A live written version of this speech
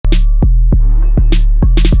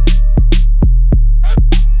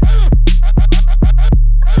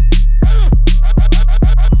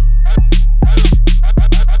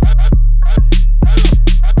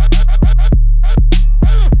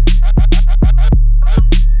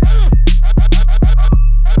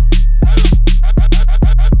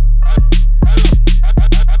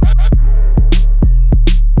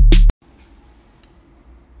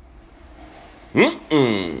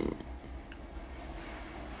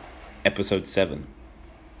Episode 7.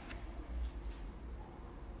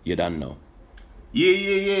 You done know.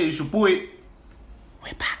 Yeah, it's your boy.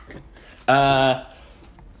 We're back.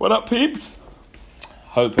 What up, peeps?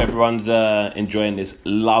 Hope everyone's enjoying this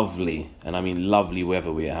lovely, and I mean lovely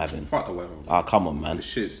weather we're having. Fuck the weather. Ah, come on, man. This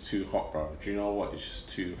shit's too hot, bro. Do you know what? It's just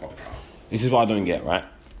too hot, bro. This is what I don't get, right?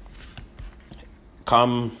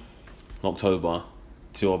 Come October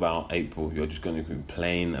till about April, you're just going to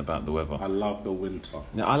complain about the weather. I love the winter.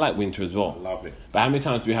 Now, I like winter as well. I love it. But how many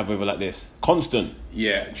times do we have weather like this? Constant.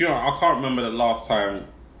 Yeah. Do you know, I can't remember the last time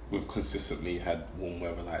we've consistently had warm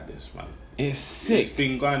weather like this, man. It's sick. It's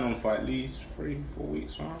been going on for at least 3-4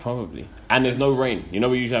 weeks, right? Probably. And there's no rain. You know,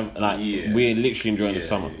 we usually have, we're literally enjoying the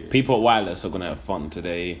summer. Yeah. People at Wireless are going to have fun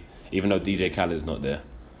today, even though DJ Khaled's not there.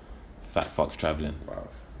 Fat fuck's travelling. Wow.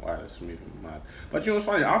 Wireless moving mad. But you know what's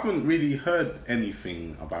funny? I haven't really heard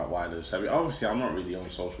anything about Wireless. I mean, obviously, I'm not really on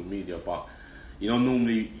social media, but you know,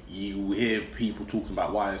 normally you hear people talking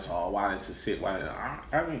about Wireless. Oh, Wireless is sick. Wireless. I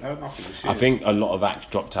haven't heard nothing this year. I think a lot of acts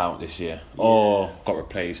dropped out this year, or got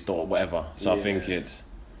replaced, or whatever. So I think it's.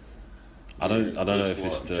 I don't know if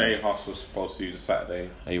it's the. Jay Huss was supposed to do the Saturday.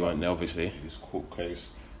 He weren't there, obviously. His court case.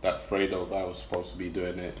 That Fredo guy was supposed to be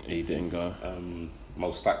doing it. He didn't go. Mo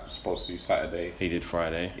Stack was supposed to do Saturday. He did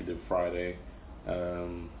Friday.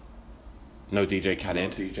 No DJ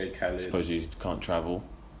Khaled. No DJ Khaled. Suppose you can't travel.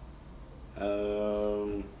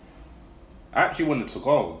 I actually wanted to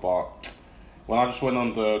go, but when I just went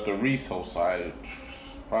on the resale site,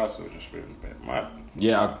 price was just really a bit mad.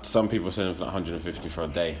 Yeah, some people are selling for like 150 for a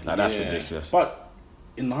day. Like, that's ridiculous. But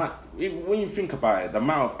when you think about it, the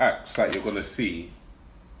amount of acts that you're gonna see,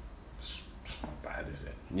 it's not bad, is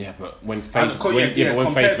it? Yeah, but when face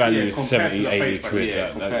value is 70, 80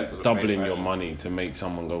 quid, like doubling your money to make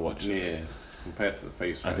someone go watch it. Yeah, compared to the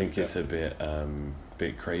face value. I think it's a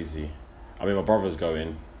bit crazy. I mean, my brother's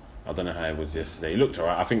going. I don't know how it was yesterday. It looked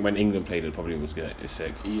alright. I think when England played, it probably was good. It's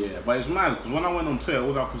sick. Yeah, but it's mad because when I went on Twitter,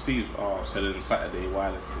 all I could see is selling Saturday,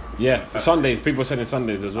 Wireless. Yeah, Sundays. People were selling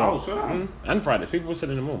Sundays as well. Oh, so and Fridays. People were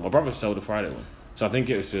selling them all. My brother sold the Friday one. So I think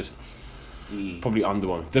it was just probably under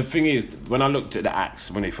one. The thing is, when I looked at the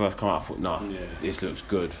acts when they first come out, I thought, this looks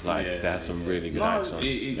good. Like, they had some really good acts on.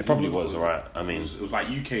 It probably was alright. I mean, it was like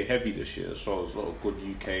UK heavy this year, so it was a lot of good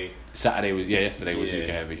UK. Yesterday was UK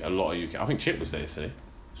heavy. A lot of UK. I think Chip was there yesterday.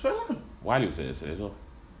 Swear on. Wiley was there yesterday as well.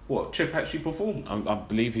 What, Chip actually performed? I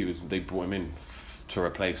believe he was. They brought him in to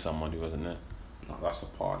replace someone who wasn't there. No, that's a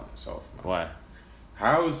part in itself, man.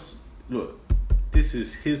 Why? Look, this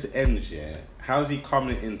is his end, yeah. How's he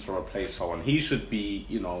coming in to replace someone? He should be,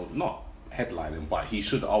 not headlining, but he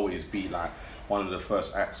should always be like one of the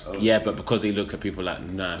first acts. Yeah, but because they look at people like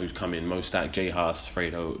who's come in, Mo Stack, Jay Huss,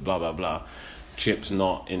 Fredo, blah blah blah. Chip's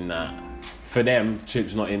not in that. For them,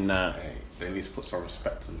 Chip's not in that. Hey, they need to put some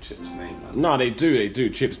respect on Chip's name, man. No, they do.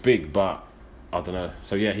 Chip's big, but I don't know.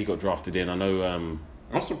 So yeah, he got drafted in. I know. I'm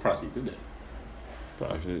surprised he did it.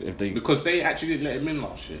 But if they, because they actually didn't let him in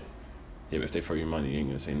last year. Yeah, but if they throw you money, you ain't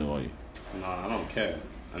gonna say no, are you? No, I don't care.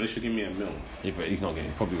 Unless you give me $1 million. Yeah, but he's not getting.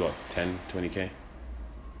 He probably got 10, 20k.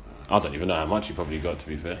 I don't even know how much he probably got. To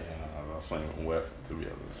be fair. Yeah, that's not even worth it, to be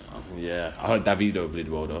honest. Yeah, I heard Davido did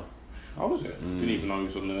well though. How was it? Didn't even know he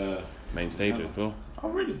was on the main stage as well. Oh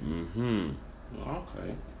really?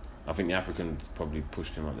 Okay. I think the Africans probably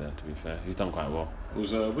pushed him up there. To be fair, he's done quite well.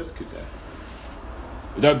 Was Wizkid there?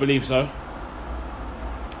 Don't believe so.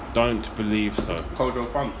 Don't believe so.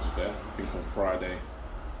 Kojo Fund was there, I think, on Friday.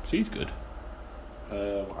 She's good.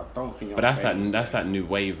 I don't think. But that's that new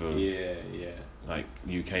wave of like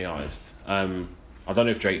UK artist. I don't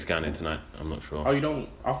know if Drake's going in tonight. I'm not sure. Oh, you don't?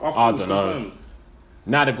 I don't know.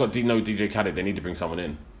 Now they've got no DJ Khaled. They need to bring someone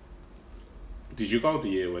in. Did you go the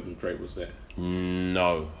year when Drake was there?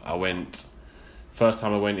 No, I went. First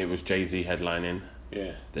time I went, it was Jay-Z headlining.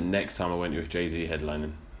 Yeah. The next time I went, it was Jay-Z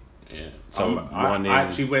headlining. Yeah. So I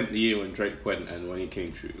actually went the year when Drake went, and when he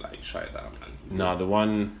came through, like, shut it down, man. No,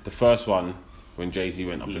 the first one when Jay-Z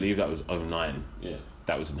went, I believe that was 2009. Yeah.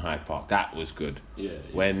 That was in Hyde Park. That was good. Yeah.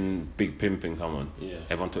 When Big Pimpin' come on,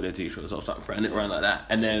 everyone took their t-shirts off, started throwing it around like that,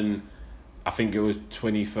 and then I think it was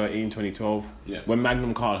 2013, 2012. Yeah. When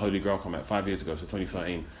Magnum Carl Holy Grail came out 5 years ago, so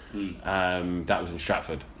 2013. That was in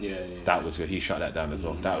Stratford. Yeah. That was good. He shut that down as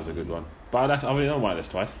well. That was a good one. But I've only done Wireless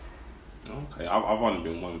twice. Okay, I've only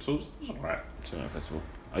been one, so it's alright. It's alright festival.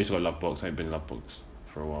 I used to go Lovebox. I ain't been Lovebox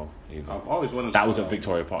for a while either. I've always wanted. That was at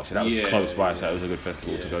Victoria Park, so that was close by, so it was a good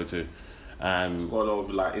festival to go to. It's got a lot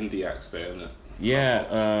of like indie acts there, isn't it?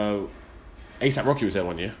 Yeah, ASAP Rocky was there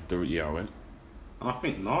one year. The year I went. I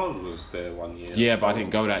think Nas was there one year. Yeah, but I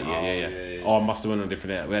didn't go that year. Yeah. Oh, I must have went on a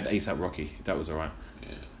different year. We had ASAP Rocky. That was alright.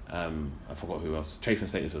 I forgot who else. Chase and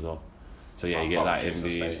Status as well. So yeah, you get that in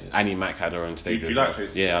the Annie Mac had her own stage. Do you like Chase?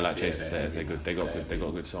 Yeah, I like Chase and Status. They're good. They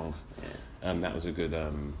got good songs. Yeah. That was a good.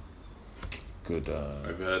 Have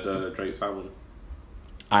you heard Drake's album?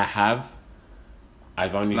 I have.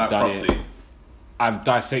 I've only done properly. It. I've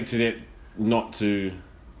dissected it not to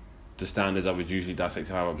the standards I would usually dissect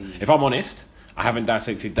an album. If I'm honest, I haven't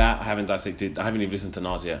dissected that. I haven't even listened to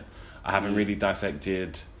Nas yet. I haven't really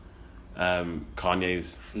dissected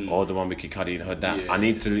Kanye's or the one with Kid Cudi and heard that. I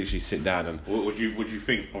need to literally sit down and. What would you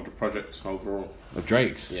think of the project overall? Of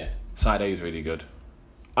Drake's? Yeah. Side A is really good.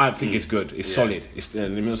 I think it's good. It's solid. It's let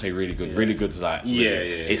me not say really good. Really good's like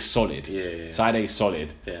it's solid. Yeah. Side A is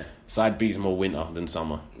solid. Yeah. Side B is more winter than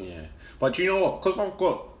summer. Yeah. But do you know what? Because I've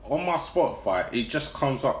got on my Spotify, it just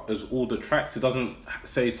comes up as all the tracks. It doesn't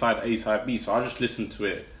say side A, side B. So I just listen to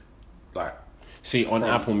it like. See, on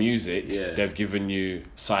Apple Music, they've given you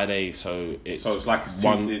side A, so it's like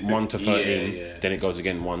 1 to 13. Then it goes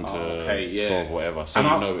again 1 to 12 or whatever. So and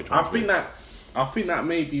you know which one. I think that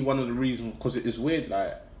may be one of the reasons, because it is weird.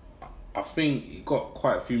 Like, I think it got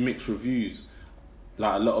quite a few mixed reviews.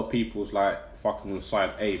 Like, a lot of people's like fucking with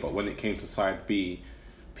side A, but when it came to side B,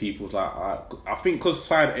 people's like, I think because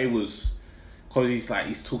side A was, because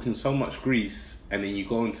he's talking so much Grease, and then you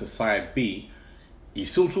go into side B, he's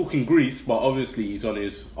still talking Grease, but obviously he's on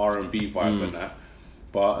his R&B vibe and that.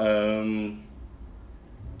 But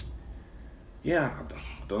yeah, I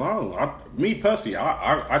don't know. Me personally,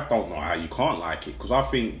 I don't know how you can't like it, because I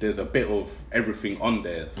think there's a bit of everything on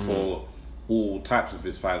there for all types of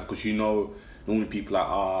his fans. Because normally people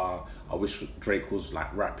are I wish Drake was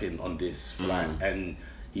like rapping on this and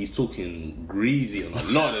he's talking greasy on a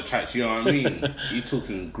lot of the tracks. You know what I mean? He's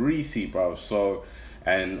talking greasy, bro. So,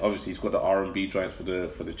 and obviously he's got the R&B joints for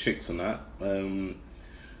the chicks and that.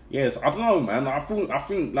 Yes, I don't know, man. I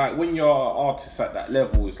think like when you're an artist at that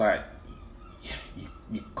level, it's like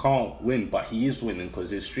you can't win, but he is winning because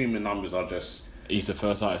his streaming numbers are just. He's the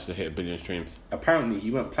first artist to hit 1 billion streams. Apparently,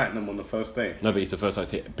 he went platinum on the first day. No, but he's the first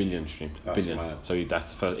artist to hit 1 billion streams. That's 1 billion. mad. So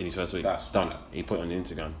that's the first in his first week. That's done. mad. He put it on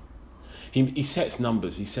Instagram. He sets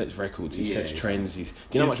numbers. He sets records. He sets trends. Do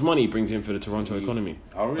you know how much money he brings in for the Toronto economy?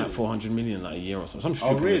 Oh, really? Like 400 million, like a year or something. Some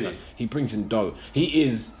stupid. Really? Like, he brings in dough. He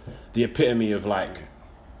is the epitome of like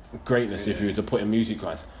greatness. If you were to put in music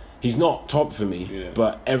wise, he's not top for me,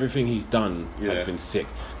 but everything he's done has been sick.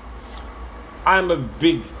 I'm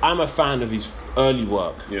a fan of his early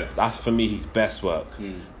work. Yeah. That's for me his best work.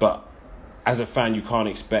 But as a fan, you can't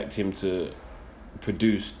expect him to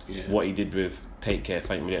produce what he did with Take Care,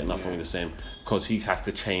 Thank Me Later, Nothing the Same, because he's had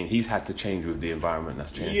to change with the environment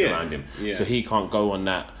that's changed around him. So he can't go on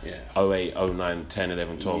that 08, 09, 10,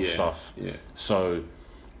 11, 12 stuff. So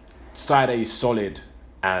side A is solid,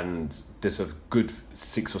 and there's a good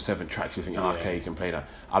 6 or 7 tracks you think, okay, you can play that.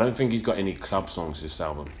 I don't think he's got any club songs this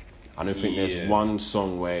album. I don't think there's one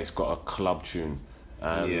song where it's got a club tune.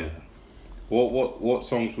 What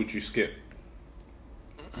songs would you skip?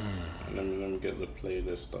 Let me get the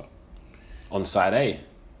playlist up. On side A?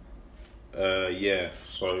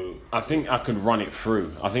 So I think I could run it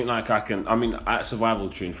through. I think like I can. I mean, that Survival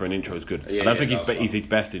tune for an intro is good. I don't think he's his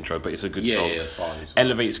best intro, but it's a good song. Yeah, it's fine.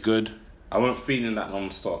 Elevate's good. I wasn't feeling that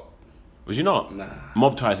non-stop. Was you not? Nah.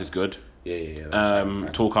 Mob Ties is good. Yeah.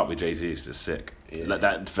 Talk Up with Jay-Z is just sick. Like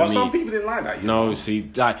that for but me. Some people didn't like that.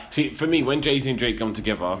 See, for me, when Jay-Z and Drake come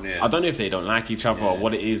together, I don't know if they don't like each other or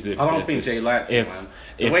what it is. I don't think Jay likes it, man.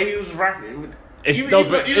 The way he was rapping.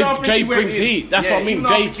 If Jay brings heat, that's what I mean.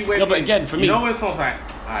 But again, for me, you know when someone's like,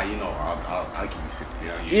 I'll give you 60.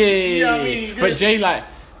 Yeah. But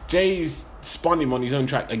Jay's spun him on his own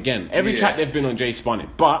track again. Every track they've been on, Jay spun it,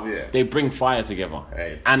 but they bring fire together,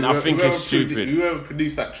 and I think it's stupid. Whoever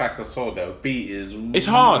produced that track I saw, the beat is. It's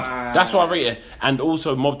hard. That's why I rate it. And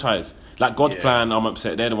also Mob Ties. Like God's Plan, I'm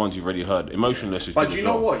Upset. They're the ones you've already heard. Emotionless is good. But you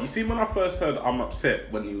know what? You see, when I first heard I'm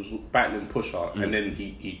Upset, when he was battling Pusha, and then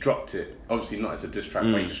he dropped it. Obviously not as a diss track,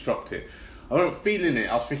 but he just dropped it. I wasn't feeling it.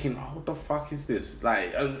 I was thinking, what the fuck is this?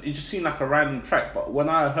 Like, it just seemed like a random track. But when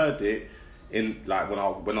I heard it, when I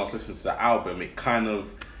was listening to the album,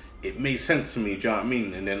 it made sense to me. Do you know what I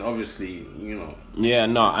mean? And then obviously, Yeah,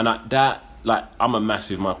 no, and I'm a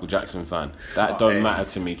massive Michael Jackson fan. That don't matter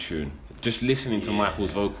to me. Tune. Just listening to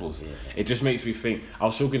Michael's vocals, it just makes me think. I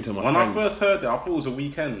was talking to my friend. When I first heard it, I thought it was a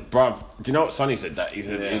Weekend. Bruv, do you know what Sonny said? That he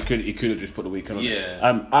said he could have just put the Weekend on.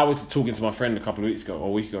 Yeah. I was talking to my friend a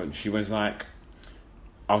week ago, and she was like,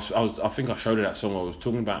 I think I showed her that song. I was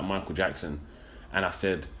talking about Michael Jackson, and I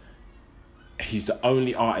said, he's the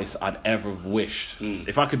only artist I'd ever have wished.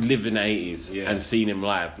 If I could live in the 80s and seen him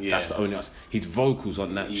live, that's the only artist. His vocals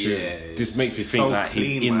on that tune just makes me think like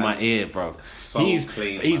he's in my ear, bro. He's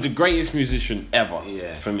the greatest musician ever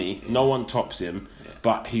for me. No one tops him,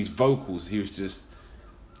 but his vocals, he was just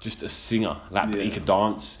a singer. Like he could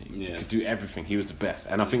dance, he could do everything. He was the best,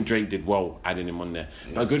 and I think Drake did well adding him on there.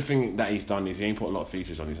 But a good thing that he's done is he ain't put a lot of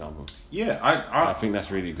features on his album. Yeah, I think that's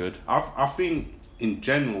really good. I think in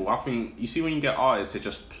general, I think you see when you get artists, they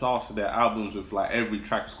just plaster their albums with like every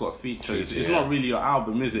track has got a feature. It's not really your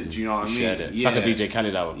album, is it? Do you know what I mean? It's like a DJ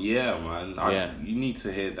Khaled album. Yeah, man. You need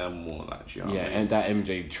to hear them more. Like, do you know what I mean? And that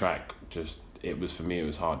MJ track it was for me. It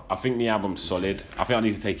was hard. I think the album's solid. I think I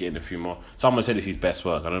need to take it in a few more. Someone said it's his best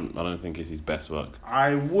work. I don't think it's his best work.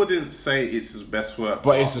 I wouldn't say it's his best work,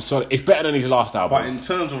 but it's a solid. It's better than his last album. But in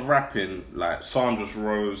terms of rapping, like Sandra's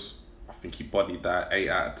Rose, I think he bodied that. 8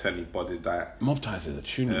 out of 10, he bodied that. Mob Ties is a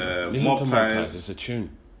tune. Mob Ties is a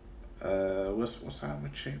tune. What's that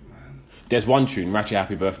with Chip, man? There's one tune, Ratchet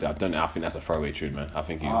Happy Birthday. I think that's a throwaway tune, man. I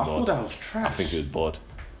think he was bored. I thought that was trash. I think he was bored.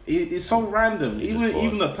 It's so random.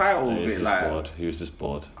 Even the title of it, like bored. He was just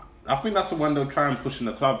bored. I think that's the one they'll try and push in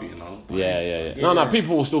the club, you know. Yeah. No,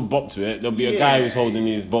 people will still bop to it. There'll be a guy who's holding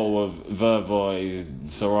his bottle of Verve or his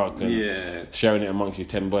Ciroc and sharing it amongst his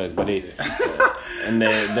 10 boys, but they'll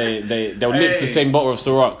lips the same bottle of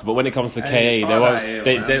Ciroc, but when it comes to KA,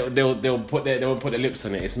 they'll put their lips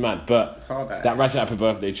on it. It's mad, but that Ratchet Happy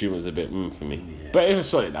Birthday tune was a bit for me. Yeah. But it was a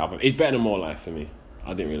solid album. It's better than More Life for me.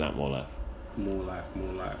 I didn't really like More Life. More life.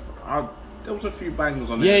 There was a few bangers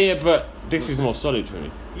on there. Yeah, but this is more solid for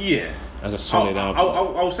me. Yeah, as a solid album.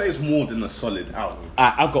 I'll say it's more than a solid album.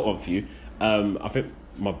 I've got one for you. I think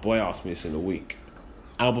my boy asked me this in a week.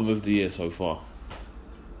 Album of the year so far.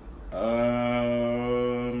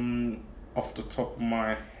 Off the top of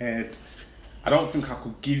my head, I don't think I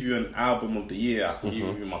could give you an album of the year. I could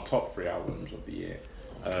give you my top 3 albums of the year.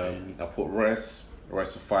 I put Rest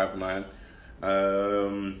of 5ix9ine.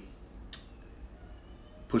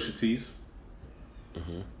 Pusha T's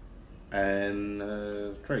and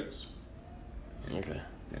Drake's. Okay.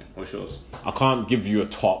 Yeah. What's yours? I can't give you a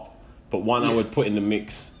top, but one I would put in the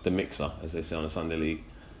mixer, as they say on the Sunday League.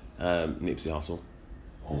 Nipsey Hussle.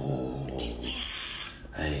 Oh,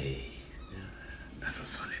 hey, that's a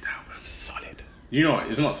solid album. It's solid. You know what?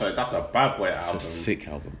 It's not solid. That's a bad boy album. It's a sick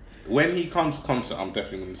album. When he comes to concert, I'm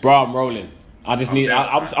definitely going to see. Bro, I'm rolling. I just need.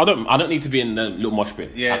 I don't need to be in the little mosh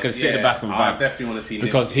pit. I can sit in the back and vibe. I definitely want to see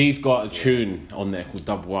because he's got a tune on there called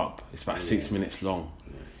Double Up. It's about 6 minutes long.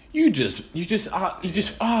 It's just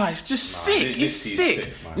sick. It's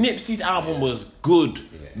sick. Nipsey's album was good,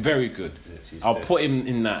 very good. I'll put him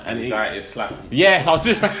in that. And Anxiety is slapping. Yeah, I was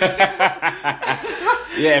just.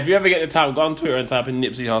 Yeah, if you ever get the time, go on Twitter and type in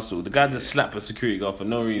Nipsey Hussle. The guy just slapped a security guard for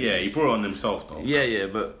no reason. Yeah, he brought it on himself though. Yeah,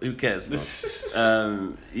 but who cares?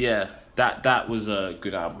 That was a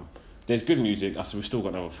good album. There's good music. I said we've still got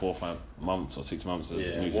another 4 or 5 months or 6 months of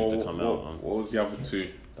music to come out. What was the other 2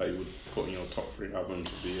 that you would put in your top 3 albums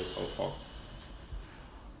of the year so far?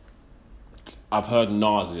 I've heard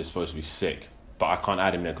Nas is supposed to be sick, but I can't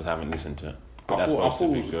add him there because I haven't listened to it. But that's supposed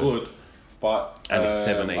to be good. But and it's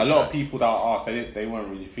 7, 8. A lot of people that I asked, they weren't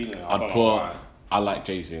really feeling it. I like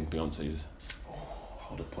Jay-Z and Beyonce's. Oh, I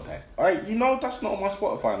would have put that. Alright, that's not on my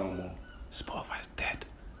Spotify no more. Spotify's dead.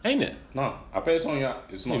 Ain't it? No, I bet it's on your.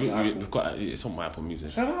 It's not. It's on my Apple Music.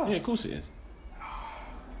 Shut up. Yeah, of course it is.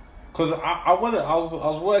 Because I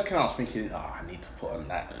was working out thinking, I need to put on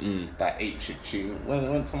that 8-chip tune. When I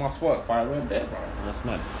went to my Spotify, I went there, bro. That's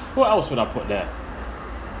mad. What else would I put there?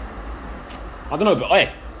 I don't know, but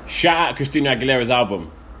hey, shout out Christina Aguilera's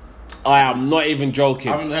album. I am not even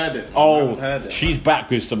joking. I haven't heard it. She's back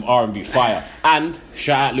with some R&B fire. And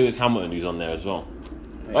shout out Lewis Hamilton, who's on there as well.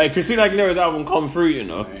 Hey, Christina Aguilera's album come through, you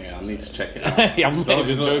know. Yeah, I need to check it out. I'm not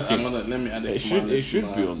even joking. Let me add it to my list. It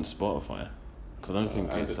should be on Spotify. Because I don't think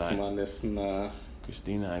it's like... to my list.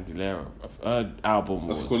 Christina Aguilera. Her album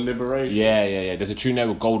was... It's called Liberation. Yeah. There's a tune there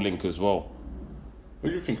with Gold Link as well.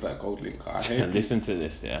 What do you think of that Gold Link? Listen to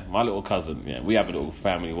this, my little cousin, we have a little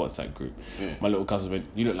family WhatsApp group. Yeah. My little cousin went,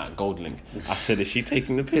 you look like Gold Link. I said, is she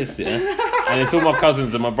taking the piss, And it's all my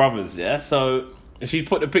cousins and my brothers, So... She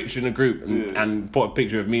put the picture in the group and put a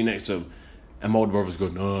picture of me next to him. And my older brother's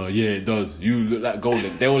going, oh, yeah, it does. You look like Gold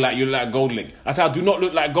Link. They all like, you look like Gold Link. I said, I do not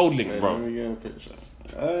look like Gold Link, bro. Let me get a picture.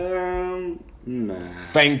 Nah.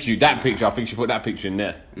 Thank you. That picture, I think she put that picture in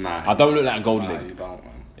there. Nah. I don't look like Gold Link. You don't,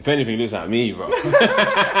 man. If anything, looks like me, bro. Nah,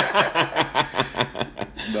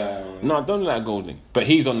 no, I don't look like Gold Link. But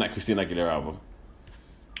he's on that Christina Aguilera album.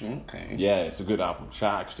 Okay. Yeah, it's a good album.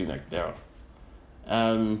 Shout out Christina Aguilera.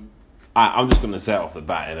 I'm just going to say it off the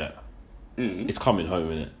bat, innit? It's coming home,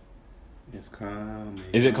 innit? It's coming.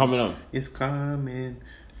 Is it coming home? It's coming.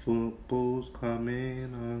 Football's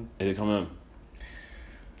coming home. Is it coming home?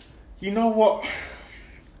 You know what?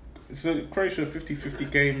 It's a Croatia 50-50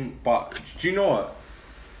 game, but do you know what?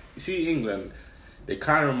 You see England, they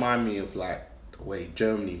kind of remind me of like the way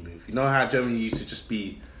Germany move. You know how Germany used to just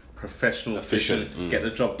be professional, efficient, get the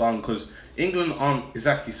job done? Because England aren't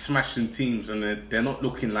exactly smashing teams, and they're not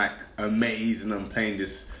looking like amazing and playing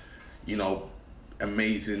this, you know,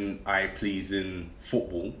 amazing, eye-pleasing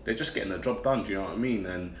football. They're just getting the job done, do you know what I mean?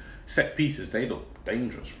 And set pieces, they look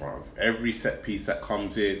dangerous, bro. Every set piece that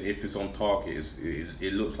comes in, if it's on target,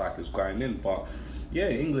 it looks like it's going in. But yeah,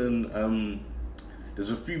 England,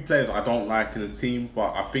 there's a few players I don't like in the team,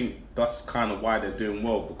 but I think that's kind of why they're doing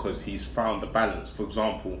well, because he's found the balance. For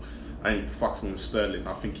example, I ain't fucking with Sterling.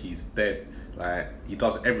 I think he's dead. Like, he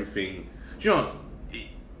does everything. Do you know,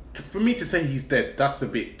 for me to say he's dead, that's a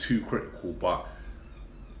bit too critical, but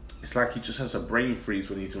it's like he just has a brain freeze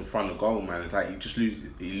when he's in front of goal, man. It's like he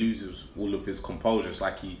loses all of his composure. It's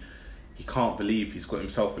like he can't believe he's got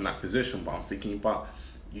himself in that position. But I'm thinking, but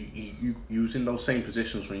you was in those same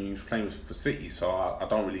positions when you was playing for City, so I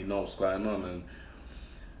don't really know what's going on. And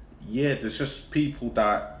yeah, there's just people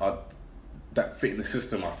that fit in the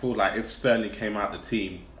system. I feel like if Sterling came out the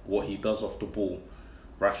team, what he does off the ball,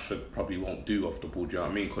 Rashford probably won't do off the ball. Do you know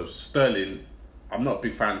what I mean? Because Sterling, I'm not a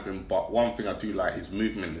big fan of him, but one thing I do like, his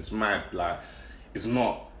movement is mad. Like, it's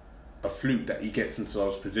not a fluke that he gets into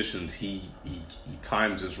those positions. He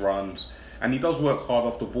times his runs, and he does work hard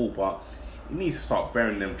off the ball, but he needs to start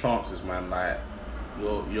bearing them chances, man. Like,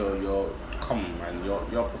 you're come on, man.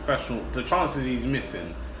 You're professional. The chances he's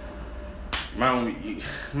missing, man, we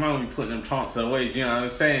putting them chances away. Do you know what I'm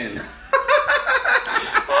saying?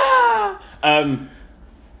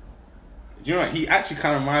 Do you know what? He actually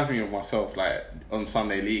kind of reminds me of myself, like on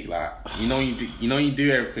Sunday League. Like, you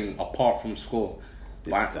do everything apart from score.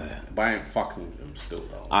 But I ain't fucking with him still,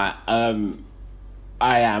 though. I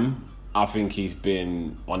am. I think he's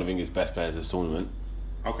been one of England's best players this tournament.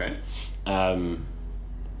 Okay.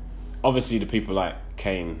 Obviously, the people like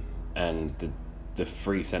Kane and the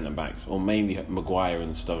three centre backs, or mainly Maguire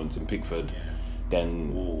and Stones and Pickford. Yeah.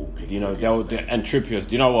 Then you know and Trippier.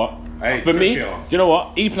 Do you know what? Hey, for me, do you know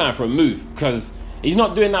what? He's playing for a move, because he's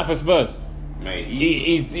not doing that for Spurs. Mate,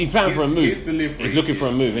 he's playing for a move. He's looking for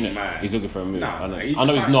a move, innit? Mad. He's looking for a move. Nah, I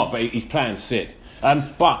know he's not, but he's playing sick.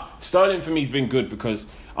 But Sterling for me has been good, because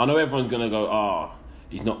I know everyone's gonna go,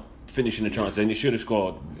 he's not finishing the chances, and he should have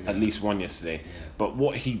scored at least one yesterday. Yeah. But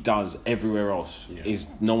what he does everywhere else is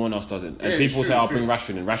no one else does it. And people say, I'll bring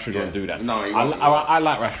Rashford in. Rashford won't do that. No, I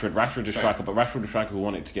like Rashford. Rashford the striker, but Rashford the striker who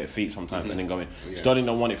wanted to get feet sometimes and then go in. Yeah. Sterling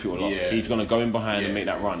don't want it for a lot. Yeah. He's going to go in behind and make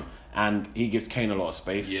that run. And he gives Kane a lot of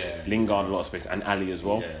space. Yeah. Lingard a lot of space, and Ali as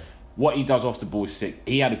well. Yeah. What he does off the ball is sick.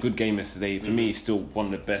 He had a good game yesterday. For me, he's still one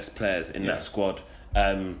of the best players in that squad.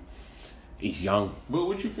 He's young.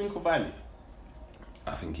 What do you think of Ali?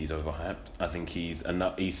 I think he's overhyped. I think he's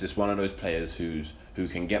just one of those players who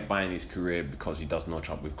can get by in his career because he does notch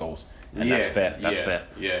up with goals, and that's fair. That's fair.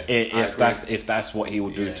 Yeah. If that's what he will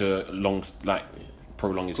do to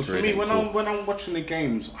prolong his career. For me, when I'm watching the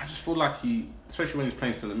games, I just feel like he, especially when he's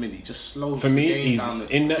playing centre mid, he just slows. For me, the game he's down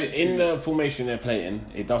in the formation they're playing.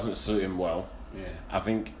 It doesn't suit him well. Yeah. I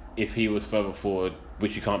think if he was further forward,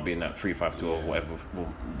 which you can't be in that 3-5-2 or whatever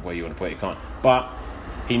where you want to play, you can't. But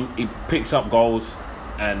he picks up goals.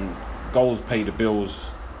 And goals pay the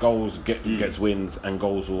bills. Goals gets wins, and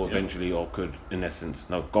goals will eventually, or could, in essence,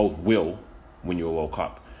 goals will win you a World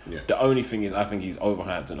Cup. Yeah. The only thing is, I think he's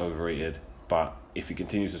overhyped and overrated. But if he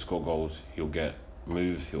continues to score goals, he'll get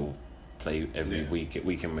moves. He'll play every week in,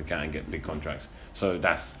 week out, and get big contracts. So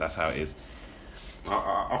that's how it is.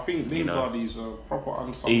 I think Lingard is a proper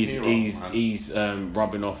unsung hero. He's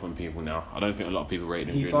rubbing off on people now. I don't think a lot of people rate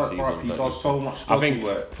him during the season. He does so much. I think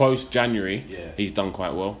post January, he's done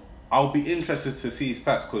quite well. I'll be interested to see his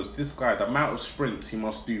stats, because this guy, the amount of sprints he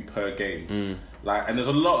must do per game, and there's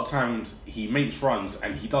a lot of times he makes runs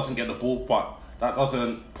and he doesn't get the ball, but that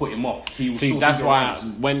doesn't put him off. He will see. That's why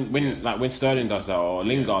when Sterling does that, or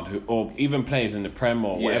Lingard, or even players in the Prem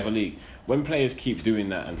or whatever league. When players keep doing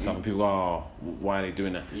that and stuff, and people go, why are they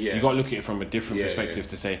doing that? Yeah. You got to look at it from a different perspective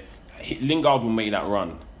to say, Lingard will make that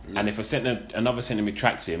run. And if another centre mid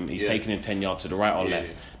tracks him, he's taking him 10 yards to the right or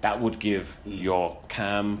left. That would give your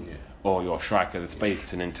cam or your striker the space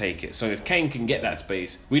to then take it. So if Kane can get that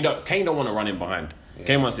space, Kane don't want to run in behind. Yeah.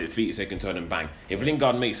 Kane wants it feet so he can turn and bang. If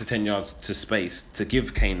Lingard makes the 10 yards to space to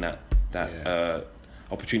give Kane that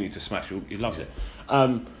opportunity to smash, he loves it.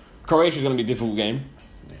 Croatia's going to be a difficult game.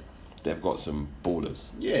 They've got some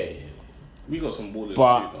ballers. Yeah. We got some ballers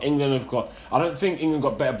But too, though. England have got... I don't think England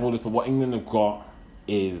got better ballers, but what England have got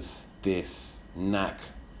is this knack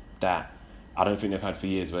that I don't think they've had for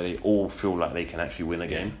years, where they all feel like they can actually win a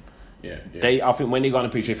game. Yeah. I think when they go on the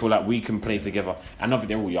pitch, they feel like we can play together. And I think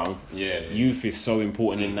they're all young. Yeah. Youth is so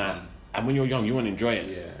important in that. And when you're young, you want to enjoy it.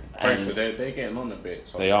 Yeah. Pressure, they're getting on a bit.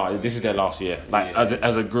 So they are. This is their last year. Like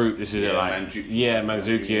as a group, this is their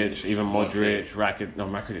Mandzukic, even Modric,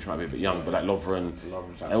 Rakitic might be a bit young, but like Lovren,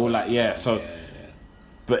 they're all like So,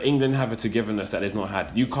 but England have a togetherness that they've not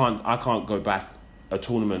had. I can't go back a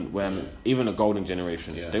tournament where even a golden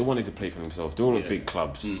generation, they wanted to play for themselves. They're all at big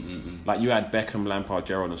clubs. Like you had Beckham, Lampard,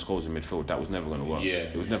 Gerrard, and Scholes in midfield. That was never going to work.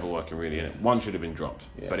 It was never working really. And one should have been dropped,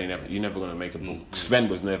 but you're never going to make a ball. Sven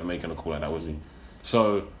was never making a call like that, was he?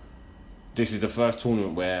 So this is the first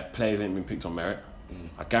tournament where players ain't been picked on merit.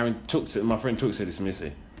 I guarantee. My friend Took said this to me.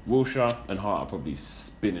 Wilshere and Hart are probably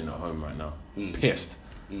spinning at home right now, pissed.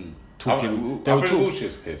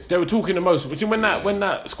 Wilshere's pissed. They were talking the most. When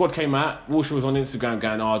that squad came out, Wilshere was on Instagram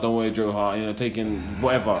going, "Oh, don't worry, Joe Hart, taking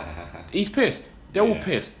whatever." He's pissed. They're all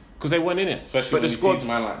pissed because they weren't in it. Especially when the squad,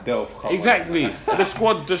 man like Delph. Exactly. The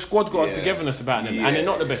squad got a togetherness about them, and they're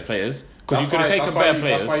not the best players. Because you could have taken better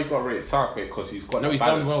players. That's why you got to rate Southgate, because he's got he's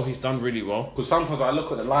done well. He's done really well. Because sometimes I look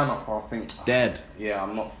at the lineup and I think... Dead. Yeah,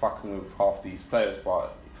 I'm not fucking with half these players,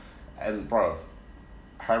 but... And, bro,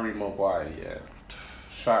 Harry Maguire,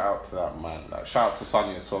 shout out to that man. Like, shout out to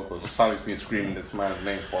Sonny as well, because Sonny's been screaming this man's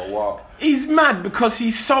name for a while. He's mad because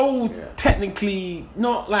he's so technically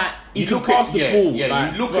not like... He can pass the ball. Yeah,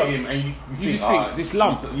 like, you look at him and you just think, this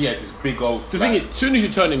lump. This big old... The thing is, as soon as you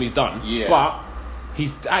turn him, he's done. Yeah. But... He's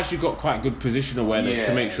actually got quite good position awareness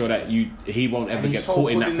to make sure that he won't ever get caught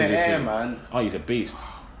in that position. Air, man. Oh, he's a beast.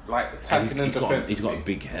 Like attacking and defensively. He's got a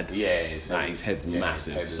big head. Yeah, his head's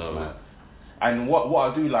massive. His head mad. And what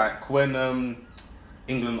I do like when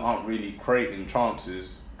England aren't really creating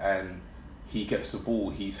chances and he gets the ball,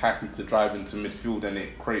 he's happy to drive into midfield and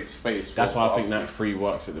it creates space. That's why I think that three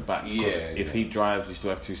works at the back. If he drives, you still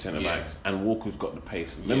have two centre backs, and Walker's got the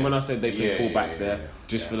pace. Then when I said they play full backs there,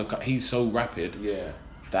 just for the he's so rapid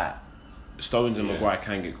that Stones and Maguire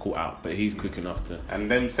can get caught out, but he's quick enough to.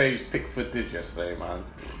 And then saves Pickford did yesterday, man.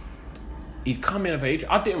 He's coming of age.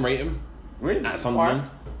 I didn't rate him. Really? At Sunderland.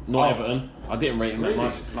 Not Everton. I didn't rate him that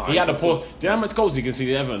much. No, he had a poor... Do you know how much goals he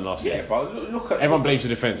conceded at Everton last year? Yeah, but look at... Everyone blames the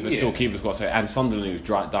defence, but still keepers got to say. And Sunderland, he was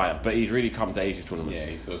dire. But he's really come to age this tournament. Yeah,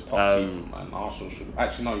 he's a top keeper, man. Arsenal should...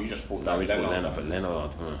 Actually, no, you just brought that. No, we just brought Leno, but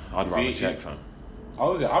Leno, I'd rather Czech, fam. I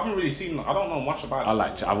haven't really seen... I don't know much about him.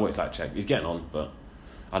 I've always liked Czech. He's getting on, but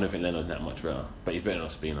I don't think Leno's that much better. But he's better than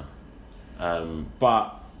Ospina.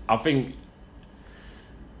 But I think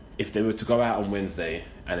if they were to go out on Wednesday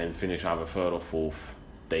and then finish either third or fourth,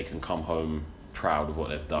 they can come home proud of what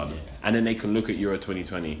they've done, and then they can look at Euro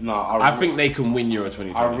 2020. I think they can win Euro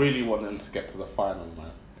 2020. I really want them to get to the final,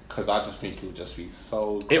 man, because I just think it would just be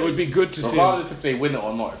so great. It would be good to see, regardless if they win it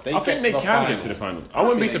or not. If they I think they can get to the final. I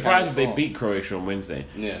wouldn't be surprised if they beat Croatia on Wednesday.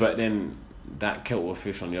 But then that kettle of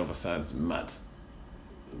fish on the other side is mad.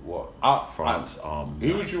 What? France are mad.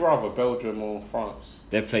 Who would you rather, Belgium or France?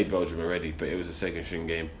 They've played Belgium already, but it was a second string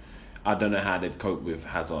game. I don't know how they'd cope with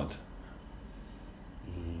Hazard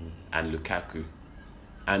and Lukaku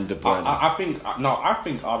and De Bruyne. I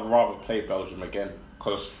think I'd rather play Belgium again,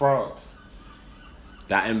 because France,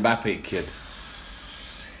 that Mbappe kid.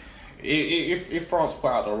 If France put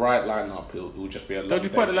out the right lineup, it would just be a. They'll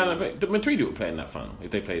just put the lineup. Matuidi would play in that final if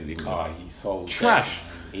they played England. Oh, he's so trash.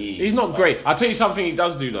 He's not great. I'll tell you something he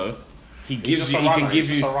does do though. He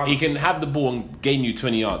can have the ball and gain you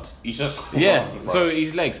 20 yards. He's just so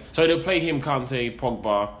his legs. So they'll play him, Kante,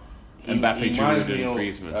 Pogba, Mbappe, Giroud, and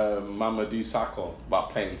Griezmann. Mamadou Sakho,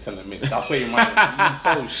 but playing centre mid. That's what he might. He's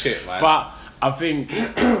so shit, man. But I think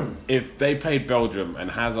if they played Belgium and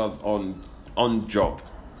Hazard's on job.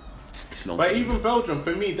 But even Belgium,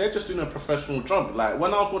 for me, they're just doing a professional job. Like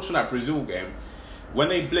when I was watching that Brazil game, when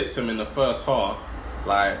they blitz him in the first half.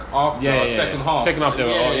 Like after second half,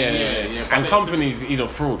 and Company's he's a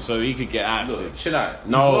fraud, so he could get axed. Look, chill out.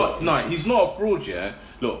 He's not a fraud. Yeah,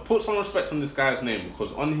 look, put some respect on this guy's name,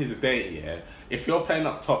 because on his day, if you're playing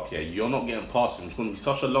up top, you're not getting past him. It's gonna be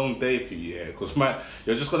such a long day for you, because man,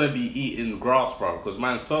 you're just gonna be eating grass, bro. Because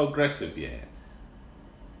man's so aggressive,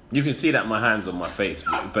 You can see that my hands on my face,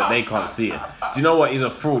 but they can't see it. Do you know what? He's a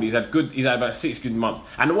fraud. He's had about 6 good months,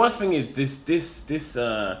 and the worst thing is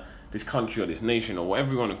this country or this nation or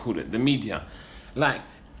whatever you want to call it, the media. Like,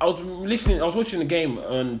 I was watching the game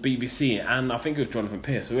on BBC, and I think it was Jonathan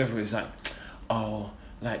Pearce, whoever was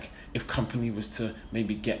like, if Company was to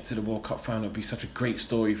maybe get to the World Cup final, it'd be such a great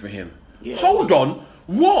story for him. Yeah, hold on.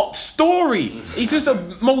 What story? He's just a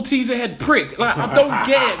Malteser head prick. Like, I don't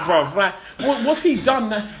get it, bruv. Like, what's he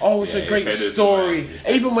done? Oh, it's a great story.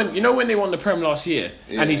 Even when they won the Prem last year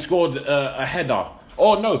and he scored a header.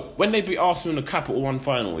 Oh no, when they beat Arsenal in the Capital One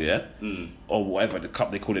final, or whatever the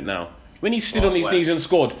cup they call it now. When he slid on his knees and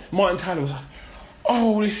scored, Martin Tyler was like,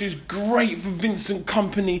 "Oh, this is great for Vincent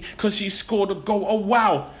Kompany because he scored a goal." Oh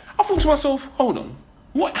wow! I thought to myself, hold on.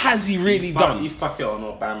 What has he really done? He stuck it on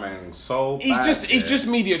Aubameyang so bad. He's just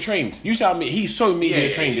media trained. You see how he's so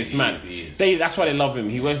media trained, this man. He is. That's why they love him.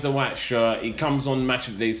 He wears the white shirt. He comes on match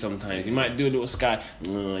of the day sometimes. He might do a little sky,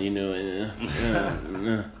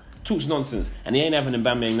 talks nonsense. And he ain't having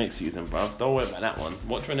Aubameyang next season, bruv. Don't worry about that one.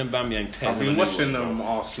 Watch when Aubameyang 10. I've been watching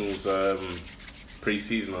Arsenal's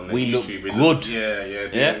pre-season on we YouTube. Look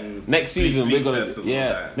good. Yeah. Next season we're gonna.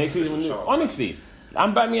 Next season we're gonna. Honestly.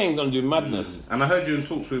 Aubameyang's gonna do madness. And I heard you in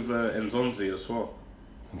talks with Nzonzi as well.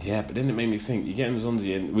 Yeah, but then it made me think. You get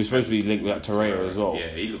Nzonzi and we're supposed to be linked with that Torreira as well. Yeah,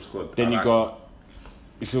 he looks good. Then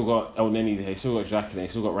you still got El Neni there, you still got Xhaka there, you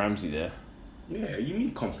still got Ramsey there. Yeah, you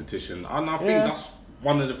need competition. And I think that's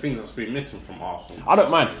one of the things that's been missing from Arsenal. I don't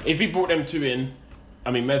mind. If he brought them two in,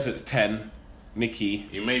 I mean Mesut's 10, Mickey.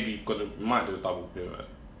 He might do a double pivot.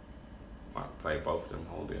 Might play both of them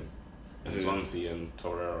holding. Nzonzi and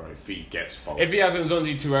Torreira, if he gets both. If he has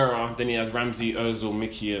Nzonzi, Torreira, then he has Ramsey, Ozil,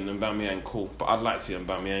 Mickey and Aubameyang, cool. But I'd like to see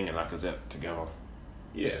Aubameyang and Lacazette together.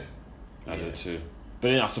 Yeah. As a two. But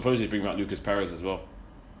then I suppose he'd bring back Lucas Perez as well.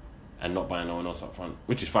 And not buying no one else up front.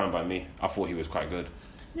 Which is fine by me. I thought he was quite good.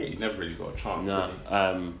 Yeah, he never really got a chance. No.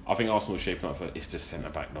 I think Arsenal's shaping up for it's just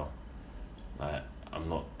centre back though. Like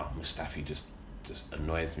Mustafi just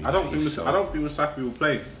annoys me. I don't think Mustafi will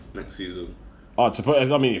play next season.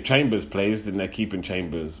 If Chambers plays, then they're keeping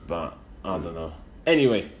Chambers, but I don't know.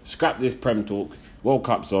 Anyway, scrap this Prem talk. World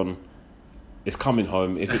Cup's on. It's coming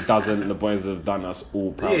home. If it doesn't, the boys have done us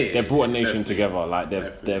all proud. They've brought a nation together. Like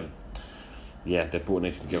they've brought a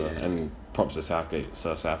nation together. Yeah. And props to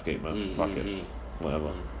Sir Southgate, man. Fuck it,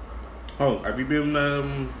 whatever. Oh, have you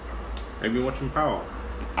been watching Power?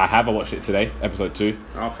 I have. I watched it today, episode 2.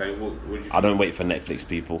 Okay, what did you think? I don't wait for Netflix,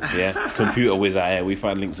 people. Yeah, computer whiz out here. We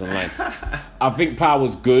find links online. I think Power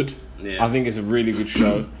was good. Yeah. I think it's a really good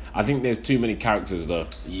show. I think there's too many characters though.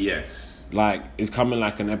 Yes. Like it's coming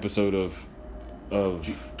like an episode of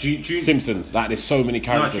Simpsons. Like there's so many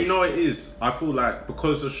characters. No, do you know what it is? I feel like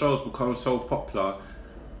because the show's become so popular,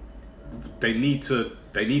 they need to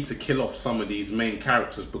kill off some of these main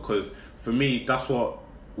characters because for me that's what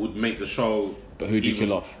would make the show. But who do you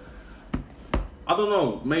kill off? I don't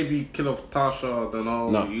know. Maybe kill off Tasha. I don't know.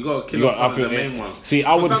 No, you got to kill off one of the main ones. See,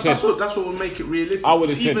 I would have said that's what would make it realistic. I would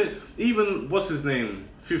have said even what's his name?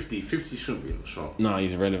 50 shouldn't be in the show. No,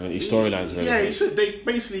 he's irrelevant. His storyline's irrelevant. Yeah, he should. They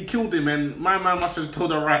basically killed him, and my man must have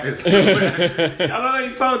told the writers. I don't know.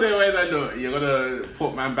 He told them where they look. You're gonna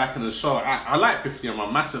put man back in the show. I like 50. I'm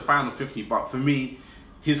a massive fan of 50, but for me,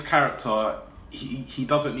 his character, he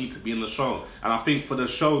doesn't need to be in the show. And I think for the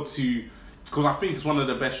show to, because I think it's one of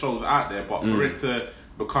the best shows out there, but for it to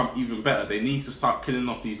become even better, they need to start killing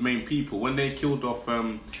off these main people. When they killed off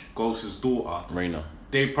Ghost's daughter, Reina,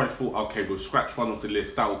 they probably thought, okay, we'll scratch one off the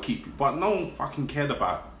list, that will keep you. But no one fucking cared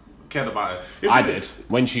about it. I did.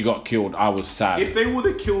 When she got killed, I was sad. If they would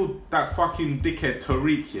have killed that fucking dickhead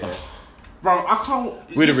Tariq, bro, I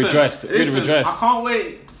can't. We'd have regressed. I can't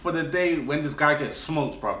wait for the day when this guy gets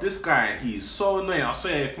smoked, bro. This guy, he's so annoying. I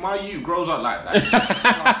say, if my youth grows up like that,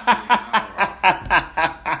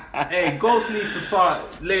 hey, Ghost needs to start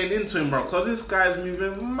laying into him, bro, because this guy's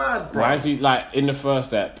moving mad, bro. Why is he like in the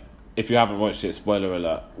first ep? If you haven't watched it, spoiler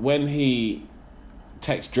alert. When he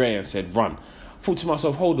texted Dre and said run, I thought to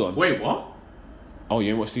myself, hold on. Wait, what? Oh,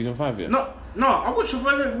 you ain't watched season 5 yet? No, I watched the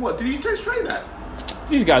first. What? Did you text Dre that?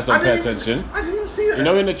 These guys don't pay attention. I didn't even see that. You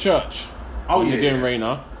know, in the church. Oh, you're doing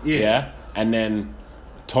Reina. Yeah. And then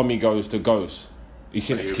Tommy goes to Ghost. He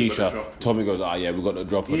sent it to Keisha. Tommy goes, we got the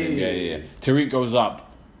drop on him. Yeah. Tariq goes up,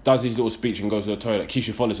 does his little speech and goes to the toilet.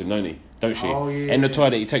 Keisha follows him, don't she? In the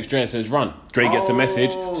toilet, he texts Dre and says, run. Dre gets a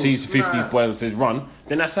message, sees the 50s boys and says, run.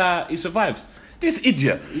 Then that's how he survives. This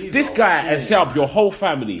idiot. This guy has set up your whole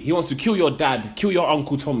family. He wants to kill your dad, kill your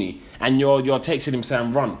uncle Tommy, and you're texting him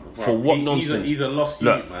saying run. Bro, for what nonsense? He's a lost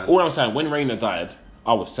youth, man. All I'm saying, when Reina died,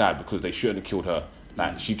 I was sad because they shouldn't have killed her.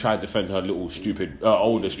 Like, she tried to defend her little stupid,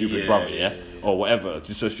 older stupid brother, or whatever,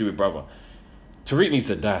 just a stupid brother. Tariq needs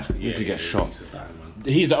to die. He needs to get shot. Needs to die, man.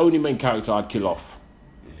 He's the only main character I'd kill off.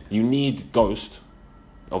 Yeah. You need Ghost,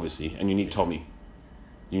 obviously, and you need Tommy.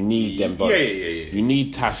 You need them both. You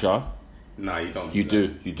need Tasha. No, you don't. You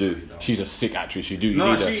do. No, she's a sick actress. You do. You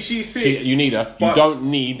no, need her. She's sick. You need her. You don't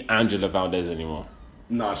need Angela Valdez anymore.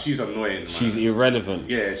 No, she's annoying, man. She's irrelevant.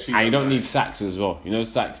 Yeah, she's and you don't need Sachs as well. You know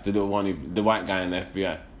Sachs, the little one, the white guy in the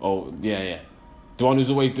FBI. Oh, yeah. The one who's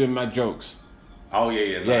always doing mad jokes. Oh,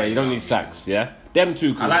 yeah. Yeah, you don't need Sachs, yeah? Them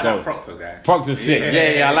two could I like go. that Proctor guy. Proctor's sick.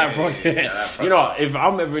 Yeah, I like Proctor. I like Proctor. You know, if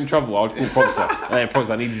I'm ever in trouble, I would call Proctor. Hey,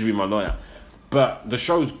 Proctor, I need you to be my lawyer. But the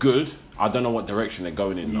show's good. I don't know what direction they're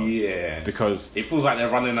going in, though. Yeah. Because it feels like they're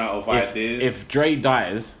running out of ideas. If Dre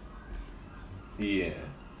dies... Yeah.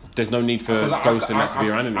 There's no need for Ghost and that to be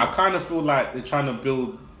around anymore. I kind of feel like they're trying to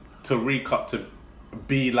build Tariq up to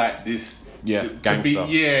be like this. Yeah, gangster.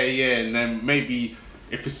 Yeah, and then maybe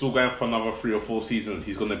if it's still going for another 3 or 4 seasons,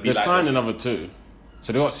 he's going to be they're like... signed another 2.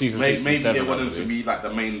 So they got season 6 and 7. Maybe they want him to be like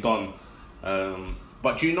the main Don.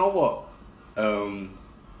 But do you know what?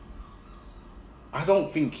 I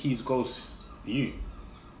don't think he's Ghost you.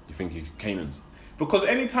 You think he's Kanan's? Because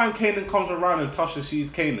anytime Kanan comes around and Tasha sees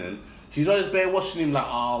Kanan, she's always bare watching him like,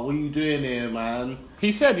 oh, what are you doing here, man?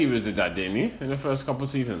 He said he was the dad, didn't he? In the first couple of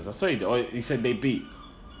seasons. I saw he said they beat.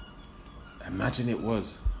 Imagine it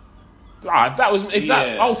was. If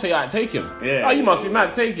that, I'll say I'd take him. Yeah. You must be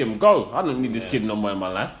mad. Take him. Go. I don't need this kid no more in my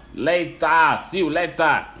life. Later. See you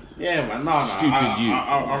later. Yeah, man. No. Stupid you.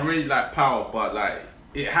 I really like Power, but like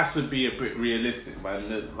it has to be a bit realistic,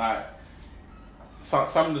 man. Like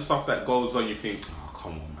some of the stuff that goes on, you think, oh,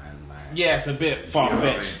 come on, man. Yeah, it's a bit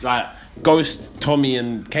far-fetched. Like, Ghost, Tommy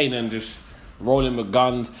and Kanan just rolling with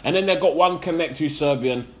guns. And then they've got one connect who's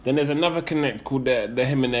Serbian. Then there's another connect called the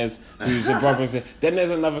Jimenez, who's a brother. Then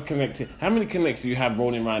there's another connect. How many connects do you have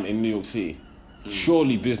rolling around in New York City?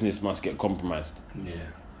 Surely business must get compromised. Yeah.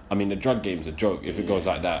 I mean, the drug game's a joke if it goes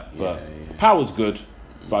like that. But Power's good.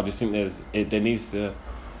 But I just think there needs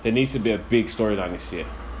to be a big storyline this year.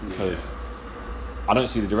 Because... I don't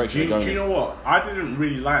see the direction they're going. Do you know what? I didn't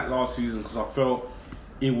really like last season because I felt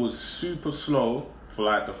it was super slow for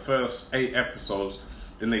like the first 8 episodes.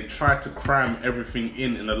 Then they tried to cram everything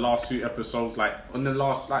in the last 2 episodes. Like on the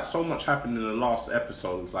last, like so much happened in the last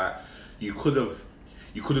episodes. Like you could have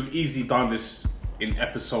easily done this in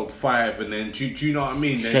episode 5, and then do you know what I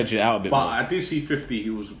mean? Stretch it out a bit but more. I did see 50.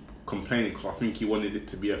 He was complaining because I think he wanted it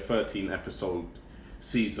to be a 13 episode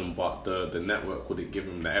season, but the network wouldn't give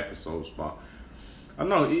him the episodes. But I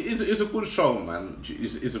know it's a good show, man.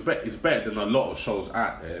 It's better than a lot of shows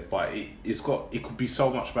out there, but it could be so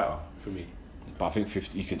much better for me. But I think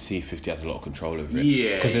 50, you can see 50 has a lot of control over it.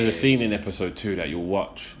 Yeah, because there's a scene in episode 2 that you'll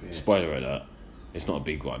watch. Yeah. Spoiler alert! It's not a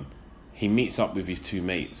big one. He meets up with his 2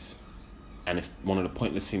 mates, and it's one of the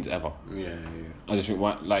pointless scenes ever. Yeah. I just think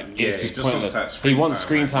it's just pointless. He wants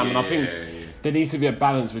screen time, and I think there needs to be a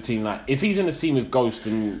balance between like if he's in a scene with Ghost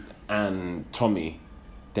and Tommy,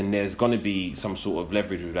 then there's going to be some sort of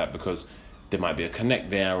leverage with that because there might be a connect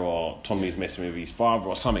there or Tommy's messing with his father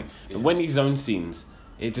or something. Yeah. But when he's own scenes,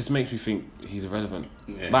 it just makes me think he's irrelevant.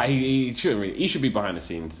 Yeah. Like he shouldn't really. He should be behind the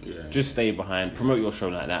scenes. Yeah. Just stay behind, promote your show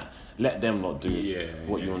like that. Let them not do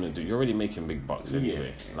what you want to do. You're already making big bucks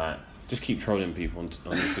anyway. Yeah. Like just keep trolling people on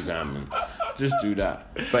Instagram and just do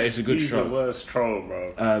that. But it's a good show. He's the worst troll,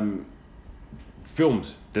 bro.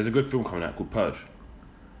 Films. There's a good film coming out called Purge.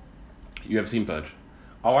 You ever seen Purge?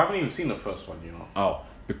 Oh, I haven't even seen the first one, you know. Oh,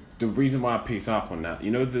 the reason why I picked up on that,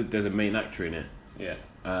 you know, there's a main actor in it. Yeah.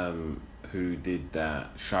 Who did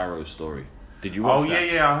that Shiro story? Did you watch that? Oh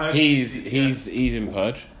yeah, I heard. He's in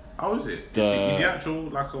Purge. How is it? Is he actual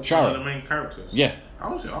like one of the main characters? Yeah.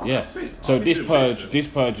 How is it? Oh, yeah. So this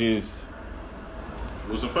Purge is.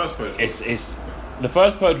 It was the first Purge. It's the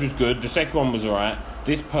first Purge was good. The second one was alright.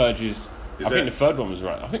 This Purge is. I think the third one was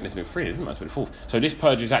right. I think there's been 3. I think that's been the 4th. So this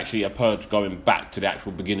Purge is actually a Purge going back to the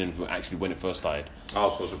actual beginning, actually when it first started. Oh,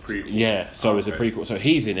 so it's a prequel. Yeah, so it's a prequel. So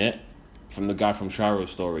he's in it from the guy from Shiro's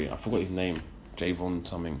story. I forgot his name, Javon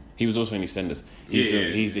something. He was also in EastEnders.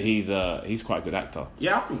 He's quite a good actor.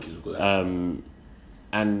 Yeah, I think he's a good actor.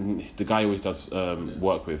 And the guy he always does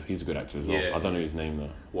work with, he's a good actor as well. Yeah, I don't know his name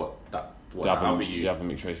though. The other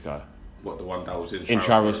mixed race guy. What, the one that was in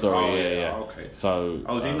Shiro's story? Yeah. Oh, okay. So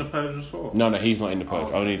was he in the Purge as well? No, he's not in the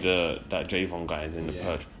Purge. Only that Javon guy is in the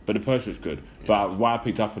Purge. But the Purge was good. Yeah. But why I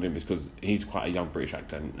picked up on him is because he's quite a young British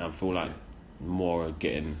actor, and I feel like more are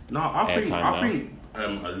getting I think a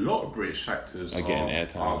lot of British actors are getting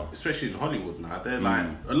airtime, especially in Hollywood now. They're like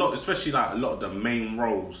a lot, especially like a lot of the main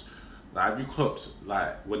roles. Like, have you clocked,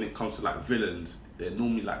 like, when it comes to like villains, they're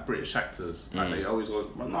normally like British actors. Like they always go,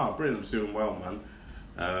 but no, Britain's doing well, man.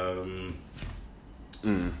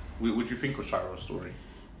 What do you think of Shiro's story?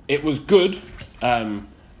 It was good. I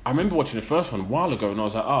remember watching the first one a while ago, and I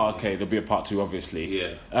was like, "Oh, okay, there'll be a part 2, obviously."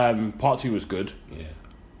 Yeah. Part 2 was good. Yeah.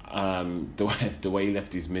 The way he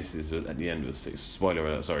left his missus at the end was sick. Spoiler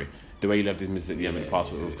alert, sorry. The way he left his missus at the end of the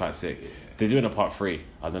passport was quite sick. They're doing a part 3.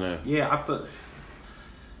 I don't know. Yeah, I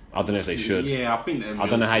don't know if they should. Yeah, I think. I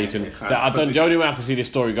don't know how you can. The only way I can see this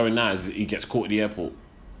story going now is that he gets caught at the airport.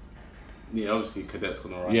 Yeah, obviously, Cadet's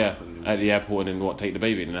gonna ride. Yeah, at the airport, and then take the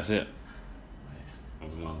baby, and that's it. I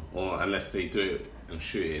don't know. Or unless they do it and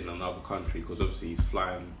shoot it in another country, because obviously he's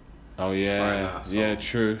flying. Oh yeah, out, so. Yeah,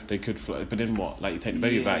 true. They could fly, but then what? Like you take the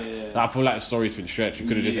baby back. Like, I feel like the story's been stretched. You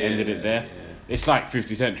could have just ended it there. Yeah. It's like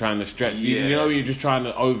 50 Cent trying to stretch. You know, you're just trying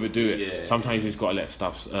to overdo it. Yeah. Sometimes you just got to let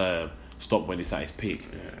stuff stop when it's at its peak.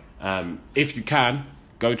 Yeah. If you can,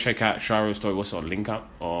 go check out Shiro's Story. What's it on? Link Up?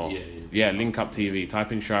 Or Link Up TV.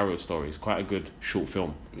 Type in Shiro's Story. It's quite a good short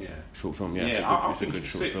film. Yeah. Short film, yeah. It's a good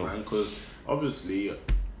short film. Man, because obviously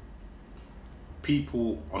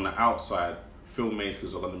people on the outside,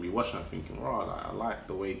 filmmakers are going to be watching and thinking, right, I like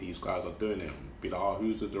the way these guys are doing it. Be like, oh,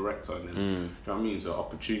 who's the director? And then, do you know what I mean? It's an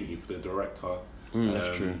opportunity for the director.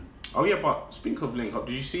 That's true. Oh, yeah, but speaking of Link Up,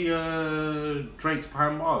 did you see Drake's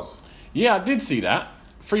Behind Bars? Yeah, I did see that.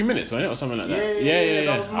 3 minutes, wasn't it? Or something like that.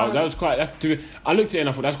 Yeah. That was quite... I looked at it and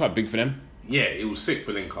I thought, that's quite big for them. Yeah, it was sick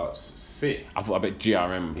for Link Up. Sick. I thought, I bet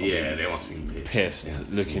GRM they must have been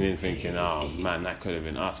pissed looking in, thinking, oh, man, that could have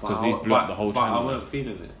been us. Because he's blew up the whole channel. But I wasn't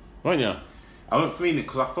feeling it. Weren't you? I wasn't feeling it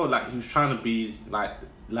because I felt like he was trying to be like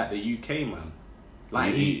the UK man.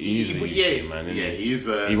 Like he's a UK man.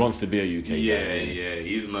 He wants to be a UK man. Yeah,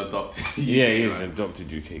 he's an adopted UK he's an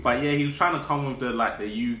adopted UK. But yeah, he was trying to come with the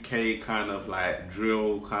UK kind of like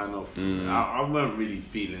drill kind of. I wasn't really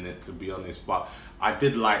feeling it, to be honest, but I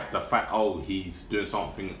did like the fact. Oh, he's doing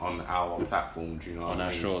something on our platform. Do you know? On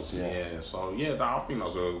our shorts, yeah. Yeah, so yeah, I think that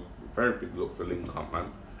was a very big look for Link Up, man.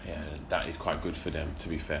 Yeah, that is quite good for them, to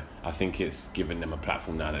be fair. I think it's given them a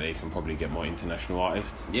platform now that they can probably get more international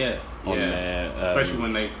artists. Yeah, on there. Especially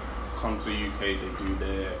when they come to the UK, they do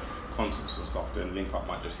their concerts and stuff, then Link Up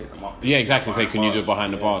might just hit them up. Yeah, exactly. Say, can you do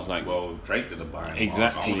Behind the Bars? Like, well, Drake did it behind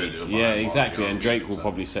exactly. the bars. Yeah, exactly. And Drake will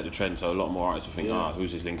probably set the trend, so a lot more artists will think,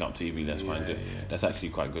 who's this Link Up TV? Let's find it. Yeah. That's actually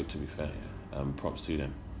quite good, to be fair. Props to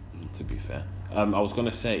them, to be fair. I was going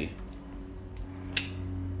to say,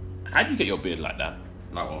 how do you get your beard like that?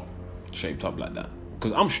 Like what? Shaped up like that.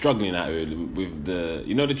 Because I'm struggling out here with the,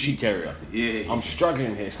 the cheek area. Yeah. I'm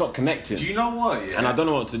struggling here. It's not connecting. Do you know what? Yeah. And I don't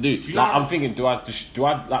know what to do. I'm thinking, do I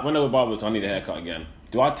like when I go to barbers, I need a haircut again.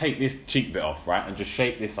 Do I take this cheek bit off, right, and just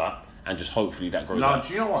shape this up, and just hopefully that grows up? No,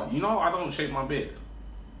 do you know what? I don't shape my beard.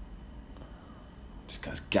 This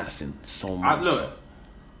guy's gassing so much. Look,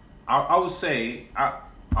 I would say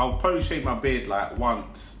I'll probably shape my beard like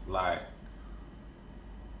once,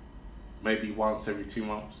 maybe once every 2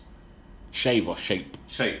 months. Shave or shape?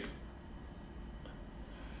 Shape.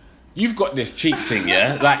 You've got this cheek thing,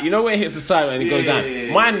 yeah? Like, where it hits the side and it goes down?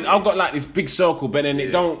 Yeah, Mine, I've got like this big circle, but then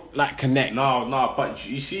it don't connect. No, but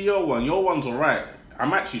you see your one. Your one's alright.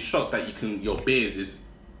 I'm actually shocked that your beard is...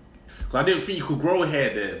 Because I didn't think you could grow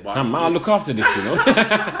hair there. But I'll look after this,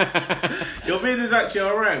 Your beard is actually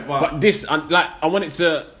alright, but this, I want it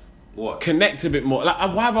to connect a bit more.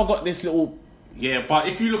 Like, why have I got this little... Yeah, but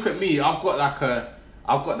if you look at me, I've got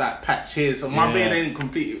that patch here, so my beard ain't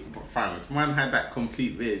complete. Fam, if man had that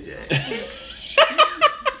complete beard,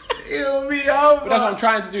 it'll be over. But that's what I'm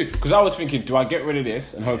trying to do. Because I was thinking, do I get rid of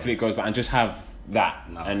this and hopefully it goes back and just have that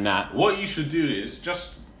and that? What you should do is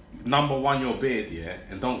just number one your beard,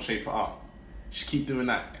 and don't shape it up. Just keep doing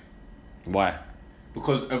that. Why?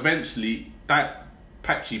 Because eventually that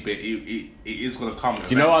patchy bit, it is gonna come.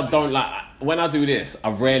 Do you know I don't like when I do this? I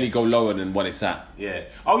rarely go lower than what it's at. Yeah.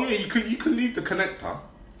 Oh yeah, you can leave the connector.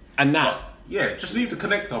 And that. But, just leave the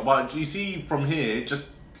connector. But you see from here, just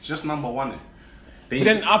number one it. But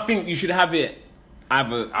then I think you should have it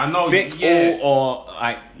either thick or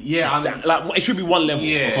like like it should be one level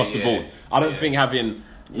across the board. I don't think having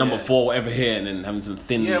number 4 whatever here and then having some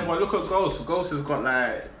thin. Yeah, but look at Ghost. Ghost has got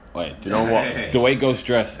like. Wait, do you know what? The way Ghost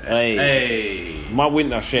dress, hey, my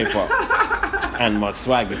winter shape up and my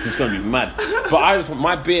swag is just gonna be mad. But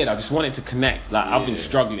my beard, I just want it to connect. Like I've been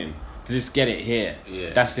struggling to just get it here. Yeah,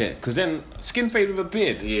 that's it. Because then skin fade with a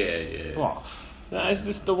beard. Yeah. Oh, that's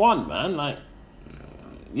just the one, man. Like,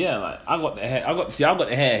 like I got the hair. I got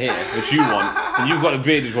the hair here, which you want, and you've got the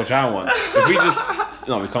beard, which I want. If we just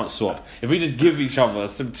we can't swap. If we just give each other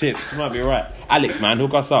some tips, it might be alright. Alex, man,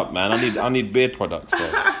 hook us up, man. I need beard products,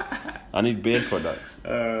 bro. I need beard products.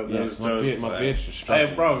 My beard's just struggling.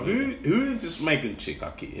 Hey, bro, who is this Megan chick I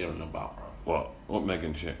keep hearing about, bro? What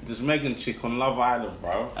Megan chick? This Megan chick on Love Island,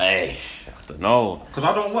 bro. Hey, I don't know. Because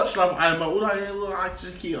I don't watch Love Island, but all I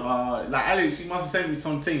just keep... like, Alex, she must have sent me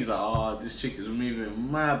some things like, this chick is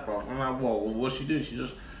moving mad, bro. I'm like, what's she doing?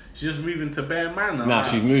 She's just moving to bare man. Nah,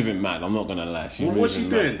 she's moving mad. I'm not gonna lie. What's she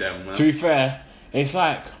doing then, man? To be fair, it's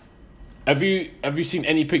like, have you seen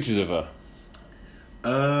any pictures of her?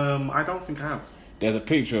 I don't think I have. There's a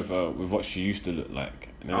picture of her with what she used to look like,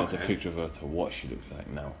 and then there's a picture of her to what she looks like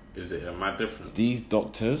now. Is it mad different? These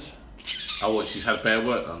doctors. Oh, what? She's had bare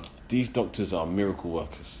work done. These doctors are miracle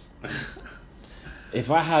workers.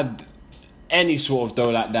 If I had any sort of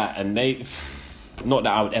dough like that, and not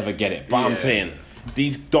that I would ever get it, but I'm saying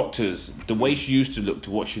these doctors, the way she used to look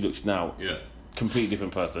to what she looks now, completely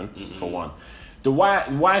different person. For one,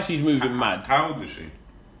 why she's moving mad. How old is she?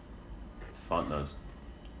 Fuck knows.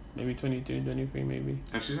 Maybe 22, 23, maybe.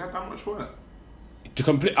 And she's had that much work.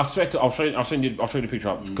 I swear I'll show you the picture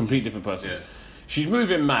up. Completely different person. Yeah. She's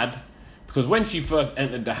moving mad because when she first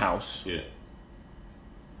entered the house,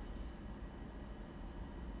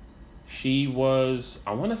 she was.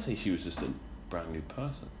 I want to say she was just a brand new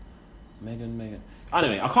person. Megan.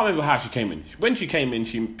 Anyway, I can't remember how she came in. When she came in,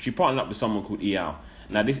 she partnered up with someone called EL.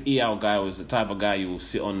 Now this EL guy was the type of guy you will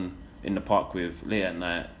sit in the park with late at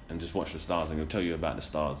night and just watch the stars, and he'll tell you about the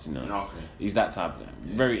stars, you know. Okay. He's that type of guy.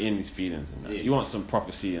 Very in his feelings and that. You want some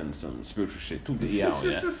prophecy and some spiritual shit, talk to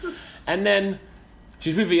EL, And then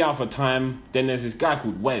she's with EL for a time. Then there's this guy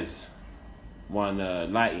called Wes, one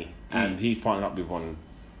Lighty, and he's partnered up with one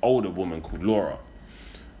older woman called Laura.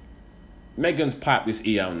 Megan's piped this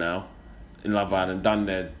EL now in Love Island, done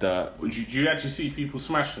their dirt. Do you actually see people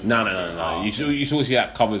smashing? No. Oh, you still see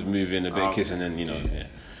that covers moving, a bit of kissing, and you know,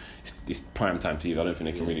 it's prime time TV. I don't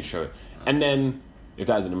think they can really show it. And then, if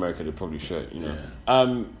that was in America, they'd probably show it, you know.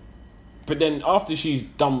 Yeah. But then after she's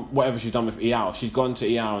done whatever she's done with EL, she's gone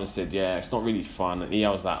to EL and said, "Yeah, it's not really fun." And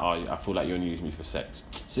EL's like, "Oh, I feel like you're only using me for sex."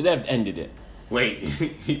 So they've ended it. Wait,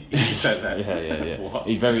 he said that? Yeah.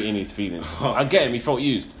 He's very in his feelings. I get him. He felt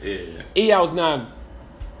used. Yeah. EL's now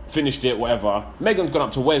finished it, whatever. Megan's gone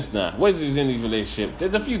up to Wes now. Wes is in his relationship.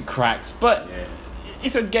 There's a few cracks, but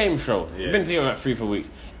it's a game show. Yeah. Been together about 3-4 weeks.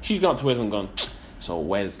 She's gone up to Wes and gone, "So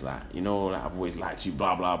Wes, like, you know, like, I've always liked you,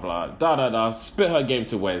 blah, blah, blah. Spit her game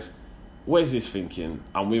to Wes. Wes is thinking,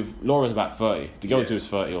 I'm with Laura's about 30. The girl is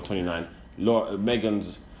 30 or 29.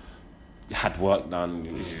 Megan's had work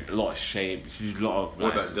done, a lot of shape, she's a lot of...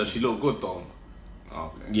 Like, does she look good though?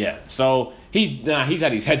 Okay. Yeah, so he's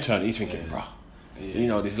had his head turned. He's thinking, bro, you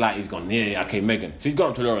know, this light, he's gone, okay, Megan. So he's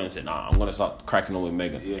gone up to Laura and said, I'm going to start cracking on with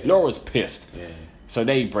Megan. Yeah. Laura's pissed. Yeah. So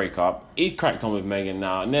they break up. He's cracked on with Megan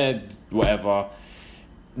now, and they're whatever.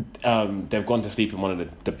 They've gone to sleep in one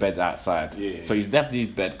of the beds outside. Yeah. So he's left his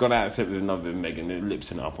bed, gone out and slept with another Megan, they're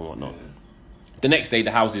lipsing it up and whatnot. Yeah. The next day,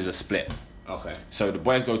 the houses are split. Okay. So the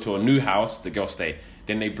boys go to a new house, the girls stay.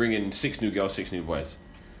 Then they bring in 6 new girls, 6 new boys.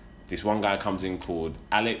 This one guy comes in called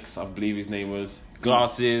Alex, I believe his name was.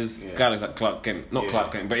 Glasses. Guy looks like Clark Kent. Not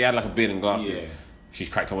Clark Kent, but he had like a beard and glasses. Yeah. She's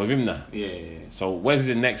cracked on with him now. Yeah. So Wes is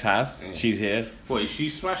in the next house. Yeah. She's here. What, is she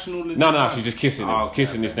smashing all the... No, she's just kissing him.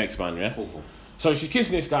 Kissing this next man, yeah? Cool. So she's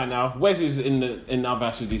kissing this guy now. Wes is in the other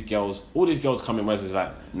house with these girls. All these girls come in. Wes is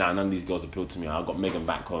like, nah, none of these girls appeal to me. I've got Megan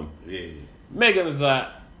back home. Yeah. Megan's like,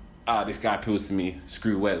 this guy appeals to me.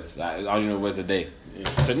 Screw Wes. Like, I don't know Wes a day. Yeah.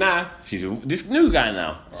 So now, she's this new guy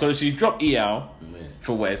now. Right. So she dropped EL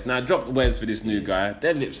for Wes. Now dropped Wes for this new guy.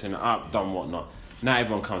 Their lips in up, done whatnot. Now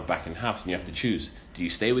everyone comes back in the house and you have to choose. Do you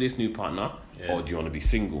stay with this new partner or do you want to be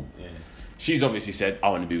single? Yeah. She's obviously said, I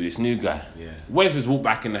want to be with this new guy. Yeah. Wes has walked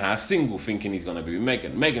back in the house single thinking he's going to be with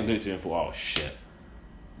Megan. Megan looked at him and thought, oh shit.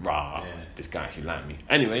 This guy actually liked me.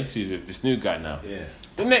 Anyway, she's with this new guy now. Yeah.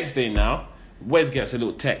 The next day now, Wes gets a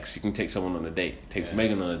little text. You can take someone on a date. Takes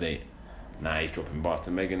Megan on a date. Now he's dropping bars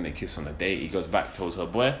to Megan. They kiss on a date. He goes back, tells her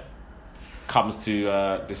boy. Comes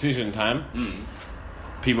to decision time.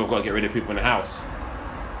 People have got to get rid of people in the house.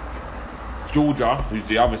 Georgia, who's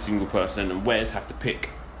the other single person, and Wes have to pick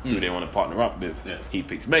who they want to partner up with. Yeah. He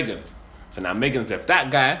picks Megan. So now Megan's left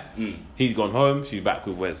that guy. He's gone home. She's back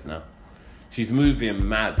with Wes now. She's moving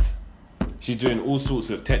mad. She's doing all sorts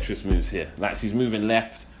of Tetris moves here. Like she's moving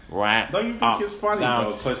left, right. Don't you think it's funny,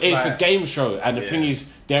 down. Bro? It's like a game show, and the thing is,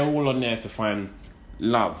 they're all on there to find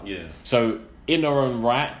love. Yeah. So in her own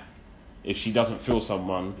right, if she doesn't feel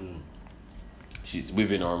someone, she's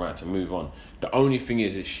within her own right to move on. The only thing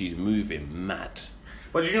is she's moving mad.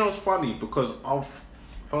 But you know what's funny? Because I've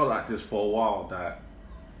felt like this for a while, that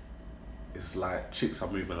it's like chicks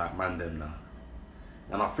are moving like man them now.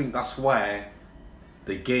 And I think that's why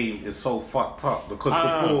the game is so fucked up.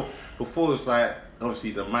 Because before it's like,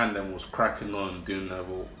 obviously the man them was cracking on,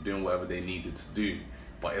 doing whatever they needed to do.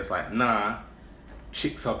 But it's like, nah,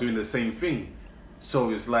 chicks are doing the same thing.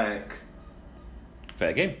 So it's like...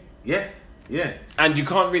 Fair game. Yeah. Yeah. And you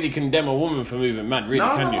can't really condemn a woman for moving mad, really,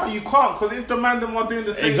 can you? No, you can't, because if the man them are doing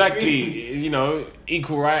the same thing... You know,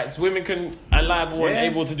 equal rights, women are liable and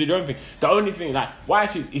able to do their own thing. The only thing, like, why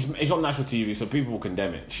she... It's on national TV, so people will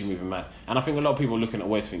condemn it. She's moving mad. And I think a lot of people are looking at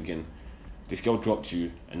Wes thinking, this girl dropped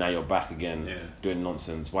you, and now you're back again, doing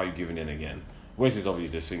nonsense. Why are you giving in again? Wes is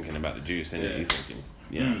obviously just thinking about the juice, and he's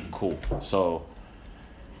thinking, cool. So...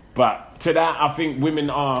 But to that, I think women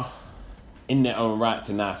are in their own right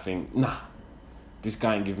to now think, nah, this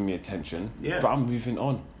guy ain't giving me attention. Yeah. But I'm moving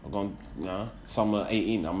on. I'm going, summer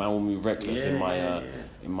 18. I might will move reckless in my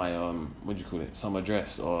what do you call it? Summer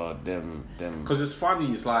dress or them. Because it's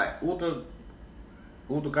funny. It's like all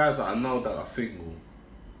the guys that I know that are single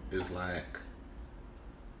is like.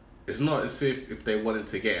 It's not as if they wanted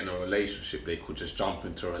to get in a relationship, they could just jump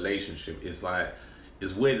into a relationship. It's like,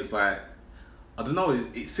 it's weird. It's like, I don't know,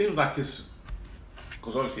 it seems like it's...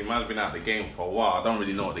 Because obviously man's been out of the game for a while. I don't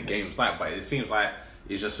really know what the game's like, but it seems like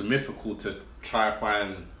it's just mythical to try to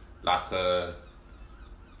find like a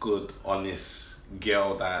good, honest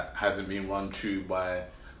girl that hasn't been run through by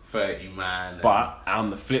 30 man. But on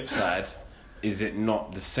the flip side, is it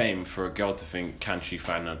not the same for a girl to think, can she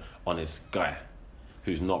find an honest guy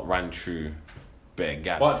who's not ran through bare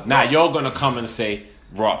gal? Now you're going to come and say,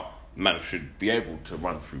 right, man should be able to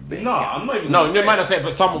run through bare. No, I'm not even. No, you might not say it,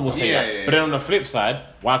 but someone will say that. Yeah. But then on the flip side,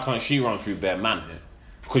 why can't she run through bare man?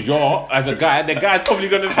 Because you're, as a guy, the guy's probably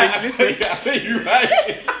going to think, listen. I tell you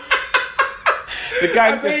right.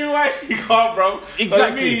 I tell you why she can't, bro.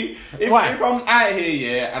 Exactly. If I'm out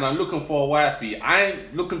here, and I'm looking for a wifey, I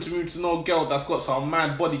ain't looking to move to no girl that's got some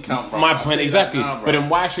mad body count, bro. My point, exactly. Now, but then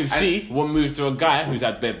why should she want to move to a guy who's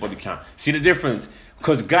had bare body count? See the difference?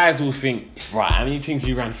 Because guys will think, right, how many things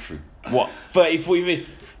you ran through? What, 30, 40,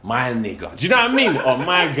 my nigga. Do you know what I mean? Or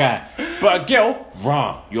my guy. But a girl,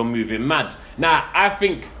 rah, you're moving mad. Now, I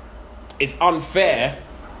think it's unfair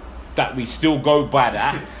that we still go by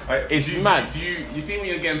that. It's mad. Do you see when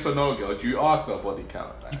you're getting to know a girl, do you ask her body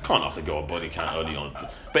count? You can't ask a girl a body count early on.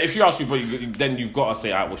 But if she asks you body, then you've got to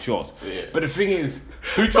say, alright, what's yours? Yeah. But the thing is,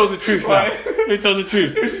 who tells the truth, man? Who tells the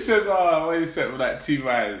truth? If she says, oh, when you set with like 2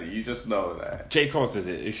 man, you just know that. J. Cole says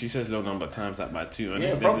it. If she says low number, times that by 2. And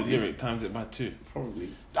there's a lyric, times it by 2. Probably.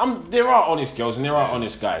 There are honest girls and there are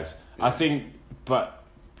honest guys. Yeah. I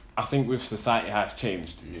think with society has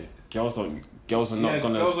changed. Yeah. Girls are not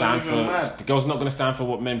gonna stand for. Girls are not gonna stand for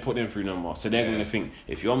what men put them through no more. So they're gonna think,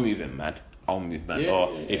 if you're moving mad, I'll move mad.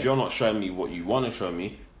 If you're not showing me what you want to show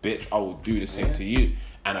me, bitch, I will do the same to you.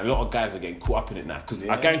 And a lot of guys are getting caught up in it now. Because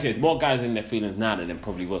I guarantee there's more guys in their feelings now than there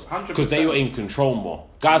probably was. Because they were in control more.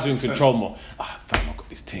 Guys are in control more. Fam, I got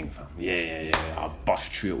this thing, fam. Yeah. I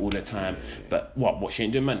bust through it all the time. But what, she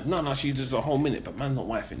ain't doing, man? No, she does a whole minute. But man's not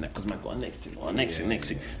wifing that because man got a next thing or a next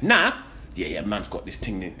thing. Nah, man's got this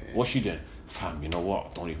thing there. What's she doing? Fam, you know what?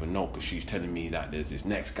 I don't even know because she's telling me that there's this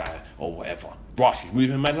next guy or whatever. Bro, she's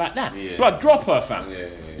moving mad like that. Yeah. Bro, drop her, fam. Do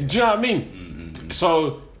you know what I mean? Mm-hmm.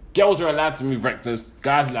 So, girls are allowed to move reckless.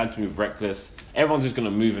 Guys are allowed to move reckless. Everyone's just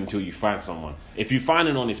going to move until you find someone. If you find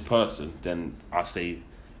an honest person, then I say...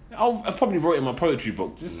 I probably wrote in my poetry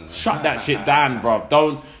book. Just shut that shit down, bruv.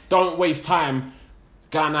 Don't waste time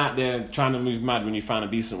going out there trying to move mad when you find a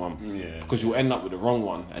decent one. Yeah. Because you'll end up with the wrong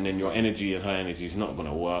one, and then your energy and her energy is not going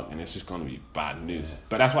to work, and it's just going to be bad news. Yeah.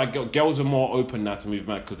 But that's why girls are more open now to move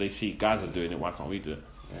mad, because they see guys are doing it. Why can't we do it?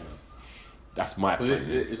 Yeah. That's my point.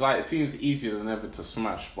 It's like, it seems easier than ever to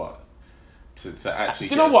smash, but to actually...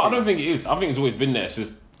 Do you know what? I don't think it is. I think it's always been there. It's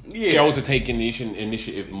just girls are taking the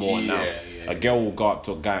initiative more now. A girl will go up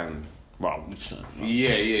to a guy and... Right,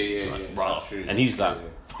 right. And he's like,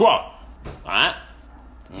 what? Alright?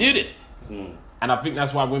 Do this. And I think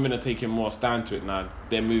that's why women are taking more stand to it now.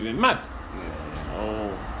 They're moving mad.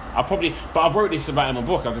 So I've wrote this about in my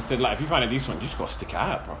book. I just said, like, if you find a decent one, you just got to stick it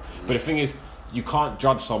out, bro. But the thing is, you can't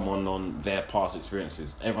judge someone on their past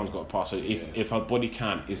experiences. Everyone's got a past. So if her body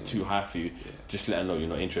count is too high for you, just let her know you're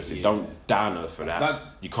not interested. Don't down her for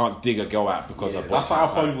that. You can't dig a girl out because her body count's high.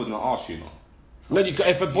 That's why I probably wouldn't ask you, No,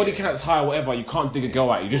 if her body count's high or whatever, you can't dig a girl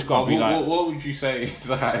out. You just got to be like... What would you say is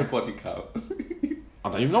a high body count? I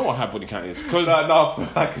don't even know what high body count is. Cause no, for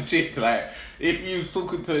like a chick, like if you was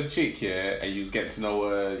talking to a chick, and you get to know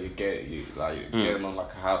her, you're getting on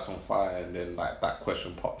like a house on fire, and then like that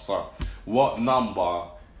question pops up. What number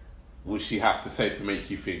would she have to say to make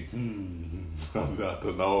you think? I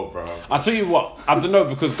don't know, bro. I'll tell you what, I don't know,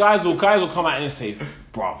 because guys will come out and say,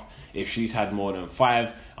 bruv, if she's had more than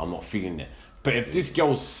 5, I'm not feeling it. But if this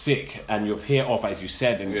girl's sick and you've hit off, as you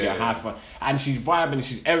said, and your house, and she's vibing and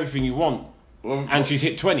she's everything you want, and she's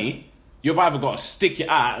hit 20, you've either got to stick it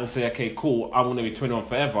out and say, okay, cool, I'm going to be 21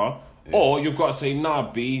 forever, Or you've got to say,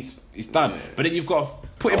 nah, B, it's done. But then you've got to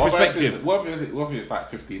put in perspective. What if it's like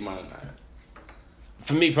 15 man? Like?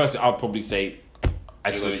 For me personally, I'd probably say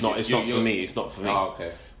it's not for me. It's not for me. Oh,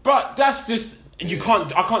 okay. But that's just I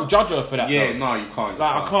can't judge her for that. Yeah, though. no, you can't.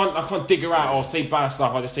 Like I can't dig her out or say bad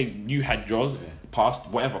stuff. I just say you had yours, passed,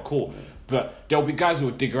 whatever, cool. But there'll be guys who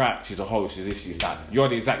will dig her out. She's a hoe. She's this. She's that. You're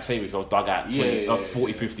the exact same if you're dug out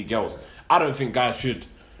 40, 50 girls. I don't think guys should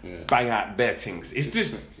bang out bare things. It's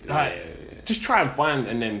just just try and find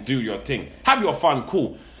and then do your thing. Have your fun,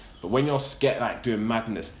 cool. But when you're scared, like doing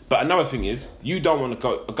madness. But another thing is, you don't want to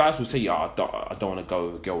go. Guys will say, I don't want to go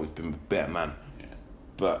with a girl who's been with a better man. Yeah.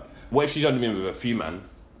 But what if she's only been with a few man,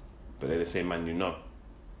 but they're the same man you know?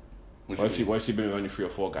 What if she been with only 3 or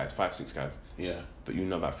 4 guys, 5, 6 guys? Yeah. But you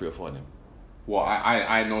know about 3 or 4 of them. Well,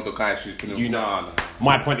 I know the guys she's been with. You know. No.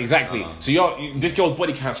 My point exactly. So this girl's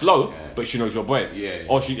body count's low, but she knows your boys. Yeah.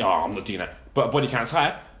 Or I'm not doing that. But her body count's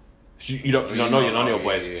high. You don't know none of your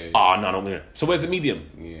boys. No. So where's the medium?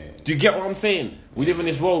 Yeah. Do you get what I'm saying? We live in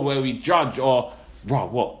this world where we judge what?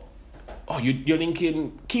 Oh, you're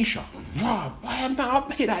linking Keisha.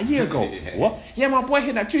 I hit that a year ago. What? Yeah, my boy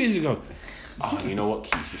hit that 2 years ago. You know what?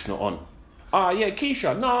 Keisha's not on.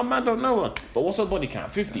 Keisha. No, man, don't know her. But what's her body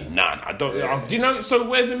count? 50? Nah, I don't. Do you know? So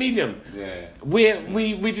where's the medium? Yeah.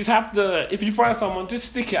 We just have to. If you find someone, just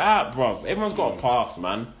stick it out, bro. Everyone's got a pass,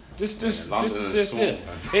 man. Just it.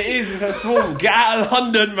 It is. It's a storm. Get out of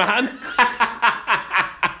London, man.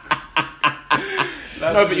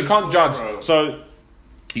 No, but you can't judge. Bro. So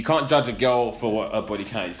you can't judge a girl for what her body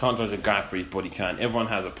can. You can't judge a guy for his body can. Everyone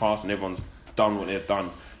has a past and everyone's done what they've done.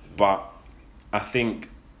 But I think,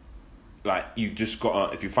 like, you just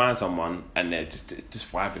gotta, if you find someone and they're just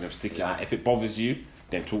vibing them, stick it out. If it bothers you,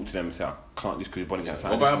 then talk to them and say, I can't just because your body count's.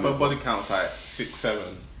 What about if her body count's like 6,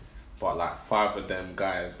 7? But like 5 of them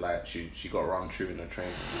guys, like she got run through in the train.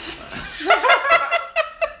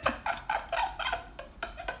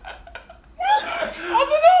 I don't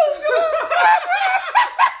know.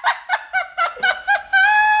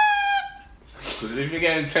 Because if you're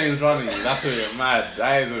getting trains running, that's a bit mad.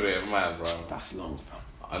 That is a bit mad, bro. That's long, fam.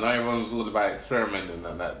 I know everyone's all about experimenting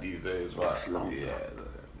and that these days, but that's long. Yeah,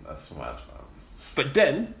 that's mad, fam. But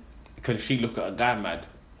then, can she look at a guy mad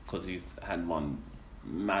because he's had one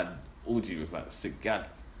mad orgy with like 6 gal?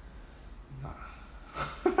 Nah.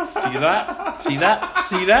 See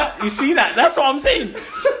that? You see that? That's what I'm saying.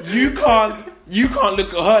 You can't look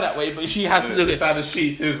at her that way, but she has to look at how the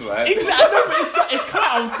sheets is, right? Exactly. It's kind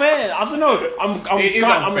of unfair. I don't know. I'm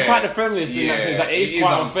quite a feminist in that sense. Like, it is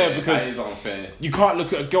quite unfair because it is unfair. You can't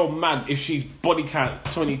look at a girl mad if she's body count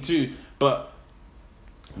 22, but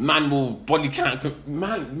man will body count.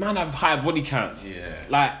 Man have higher body counts. Yeah.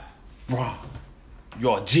 Like, bruh,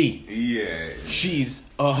 you're a G. Yeah. She's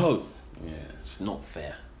a hoe. Yeah. It's not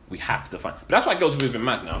fair. We have to find. But that's why girls are moving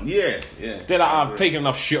mad now. Yeah. They're like, I've taken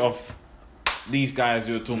enough shit off these guys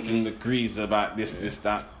who are talking the grease about this,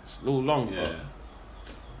 that. It's a little long, bro.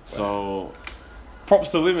 So, props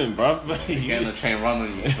to women, bruv. You're getting the train run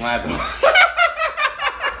on you. It's mad,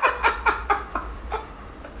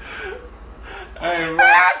 hey,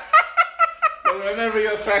 bro. Whenever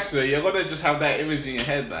you're smashing it, you're gonna just have that image in your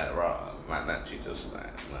head, like, right, man, that you just like,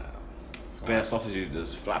 bare sausages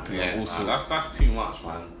just flapping on all sorts. That's too much,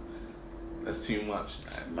 man. That's too much.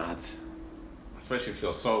 It's mad. Especially if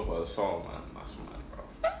you're sober as well, man. That's mad, bro.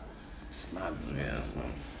 It's mad. Yeah, that's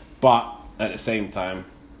mad. But at the same time,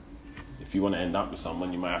 if you want to end up with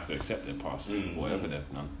someone, you might have to accept their past, whatever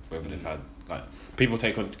they've done, whatever they've had. Like, people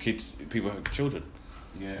take on kids, people have children.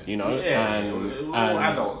 Yeah. You know? And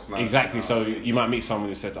adults now. Exactly. So you might meet someone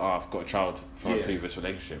who says, I've got a child from a previous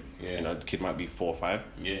relationship. Yeah. You know, the kid might be 4 or 5.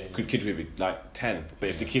 Yeah. Kid could be like 10. But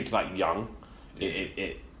if the kid's like young,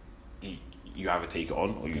 you either take it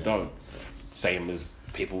on or you don't. Same as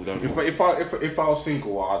people don't. If I was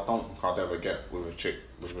single, I don't think I'd ever get with a chick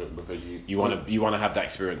with a youth. You wanna have that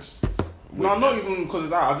experience. No, not even because of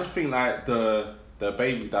that. I just think like the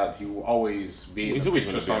baby dad, he will always be. He's always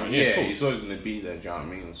going to be. Yeah, he's always going to be there. Do you know what I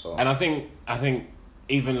mean? So. And I think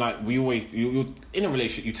even like we always you in a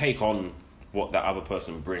relationship, you take on what that other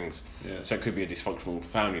person brings. Yeah. So it could be a dysfunctional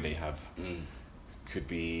family they have. Could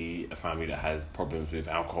be a family that has problems with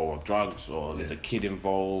alcohol or drugs, or there's a kid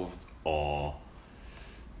involved, or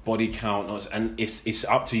body count, and it's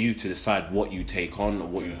up to you to decide what you take on or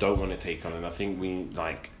what you don't want to take on. And I think we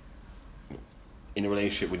like. In a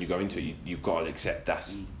relationship, when you go into it, you've got to accept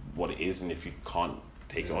that's what it is, and if you can't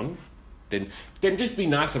take it on, then just be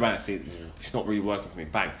nice about it. Say it's not really working for me.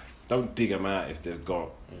 Bang! Don't dig them out if they've got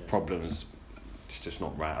problems. It's just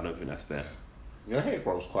not right. I don't think that's fair. Your hair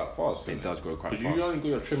grows quite fast. It does grow quite fast. Because you only got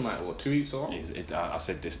your trim like, what, 2 weeks or? I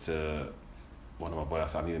said this to one of my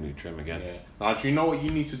boys. I need a new trim again. Yeah. Now, do you know what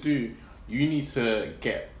you need to do? You need to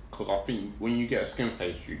get, because I think when you get a skin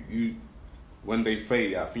fade, you when they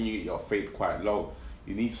fade, I think you get your fade quite low.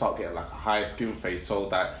 You need to start getting like a higher skin fade so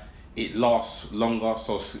that it lasts longer.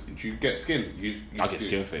 So do you get skin? I get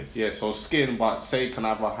skin fade. Yeah, so skin, but say you can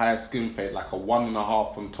have a higher skin fade, like a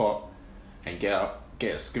 1.5 on top, and get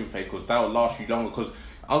a skin fade, because that will last you longer. Because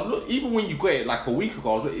even when you got it like a week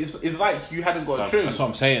ago, it's like you hadn't got a trim. That's what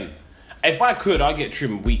I'm saying. If I could, I'd get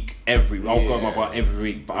trim I'll go my bar every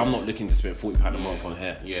week, but I'm not looking to spend £40 a month on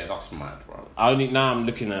hair. Yeah, that's mad, bro. I only want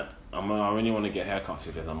to get haircuts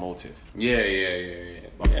if there's a motive. Yeah.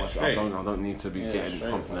 I don't need to be getting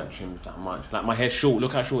pumping that trims that much. Like my hair's short.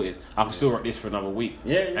 Look how short it is. I can still rock this for another week.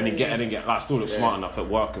 And then get like still look smart enough at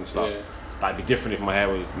work and stuff. Like it'd be different if my hair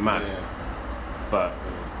was mad. But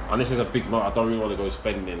and this is a big month. I don't really want to go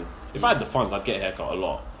spending. If I had the funds, I'd get a haircut a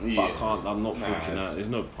lot. But I can't. I'm not freaking out. There's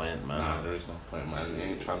no point, man. Nah, there is no point, man. You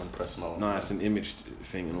ain't trying to impress no one. Nah, it's an image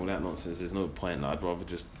thing and all that nonsense. There's no point. I'd rather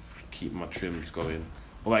just keep my trims going.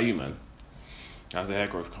 What about you, man? How's the hair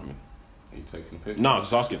growth coming? Are you taking a piss? No, I'm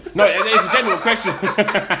just asking. No, it's a genuine question.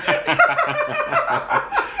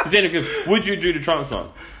 It's a genuine question. Would you do the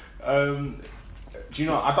transplant? Do you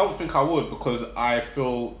know, I don't think I would, because I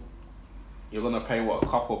feel you're going to pay, a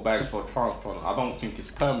couple of bags for a transplant. I don't think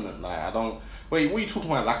it's permanent. Like, I don't... Wait, what are you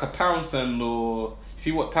talking about? Like a Townsend or...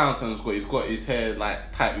 See what Townsend's got? He's got his hair,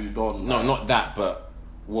 like, tattooed on. No, not that, but...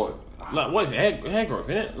 What? Like, what is it? Hair growth,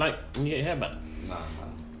 innit? Like, when you get your hair back. Nah, man.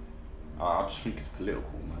 I just think it's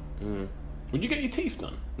political, man. Would you get your teeth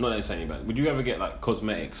done? Not that I'm saying back. Would you ever get, like,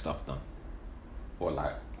 cosmetic stuff done? Or,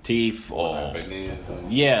 like... Teeth or... Like veneers or...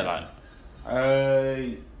 Yeah, like...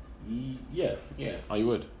 Yeah. Oh, you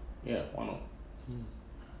would? Yeah, why not?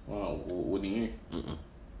 Why not? Wouldn't you?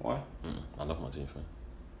 Why? I love my teeth, man.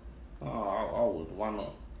 Oh, I would. Why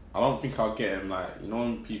not? I don't think I'll get them, like, you know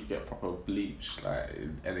when people get proper bleach, like,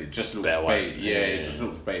 and it just looks bait. Yeah, it just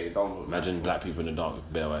looks bait. It don't look Imagine natural. black people in the dark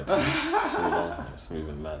with bare white teeth. So long, smooth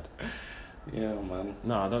and mad. Yeah, man.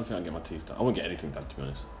 No, I don't think I'll get my teeth done. I won't get anything done, to be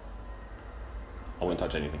honest. I won't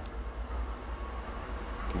touch anything.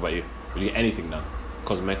 What about you? Would you get anything done?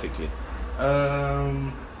 Cosmetically?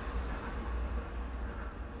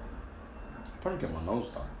 Probably get my nose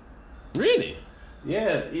done. Really?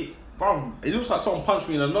 Yeah, bro, it looks like someone punched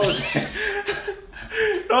me in the nose.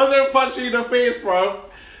 Don't punch me in the face, bro.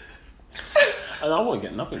 I won't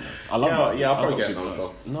get nothing, man. I love I'll probably get nose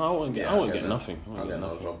job. No, I won't get nothing. I'll get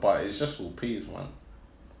nose job, but it's just all peas, man.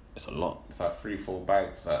 It's a lot. It's like 3-4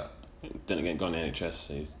 bags. Then again, going to NHS,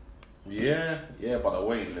 so yeah, but the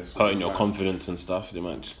waiting list. Hurting your confidence and stuff. They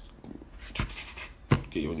might just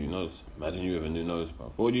get you a new nose. Imagine you with a new nose,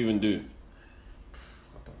 bro. What would you even do?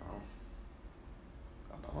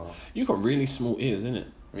 I don't know. You got really small ears, innit?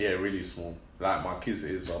 Yeah, really small. Like my kids'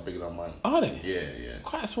 ears are bigger than mine. Are they? Yeah.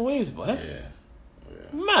 Quite small ears, boy. Yeah.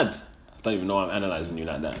 Mad. I don't even know why I'm analysing you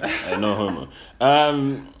like that. No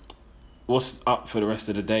homo. What's up for the rest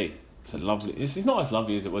of the day? It's a lovely. It's not as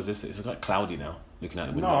lovely as it was. It's like cloudy now. Looking at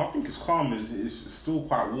the window. No, I think it's calm. It's still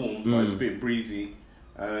quite warm, but it's a bit breezy.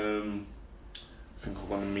 I think I'm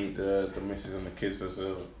gonna meet the missus and the kids. There's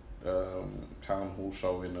a town hall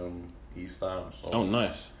show in East Ham. So oh,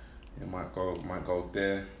 nice. You might go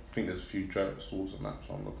there. I think there's a few joke stalls and that,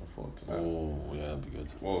 so I'm looking forward to that. Oh, yeah, that'd be good.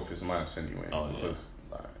 Well, if it's nice anyway. Oh, because,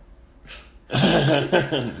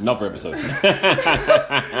 another episode.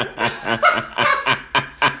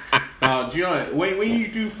 Now, do you know when you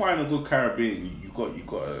do find a good Caribbean, you got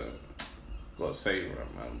to savor them,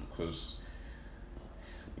 man, because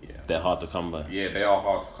they're hard to come by. Yeah, they are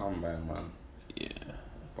hard to come by, man. Yeah.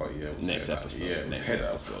 But yeah, next episode.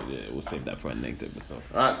 Yeah, we'll save that for a next episode.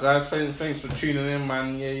 Alright, guys, thanks for tuning in,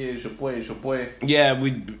 man. Yeah, it's your boy. Yeah,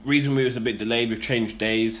 reason we was a bit delayed, we've changed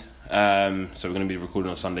days. So we're going to be recording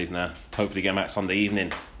on Sundays now. Hopefully getting back Sunday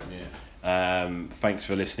evening. Yeah. Thanks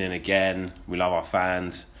for listening again. We love our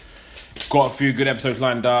fans. Got a few good episodes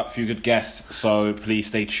lined up, a few good guests, so please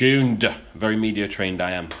stay tuned. Very media trained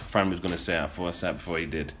I am. Fran was going to say it for us before he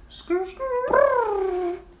did.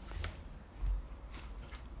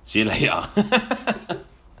 See you later.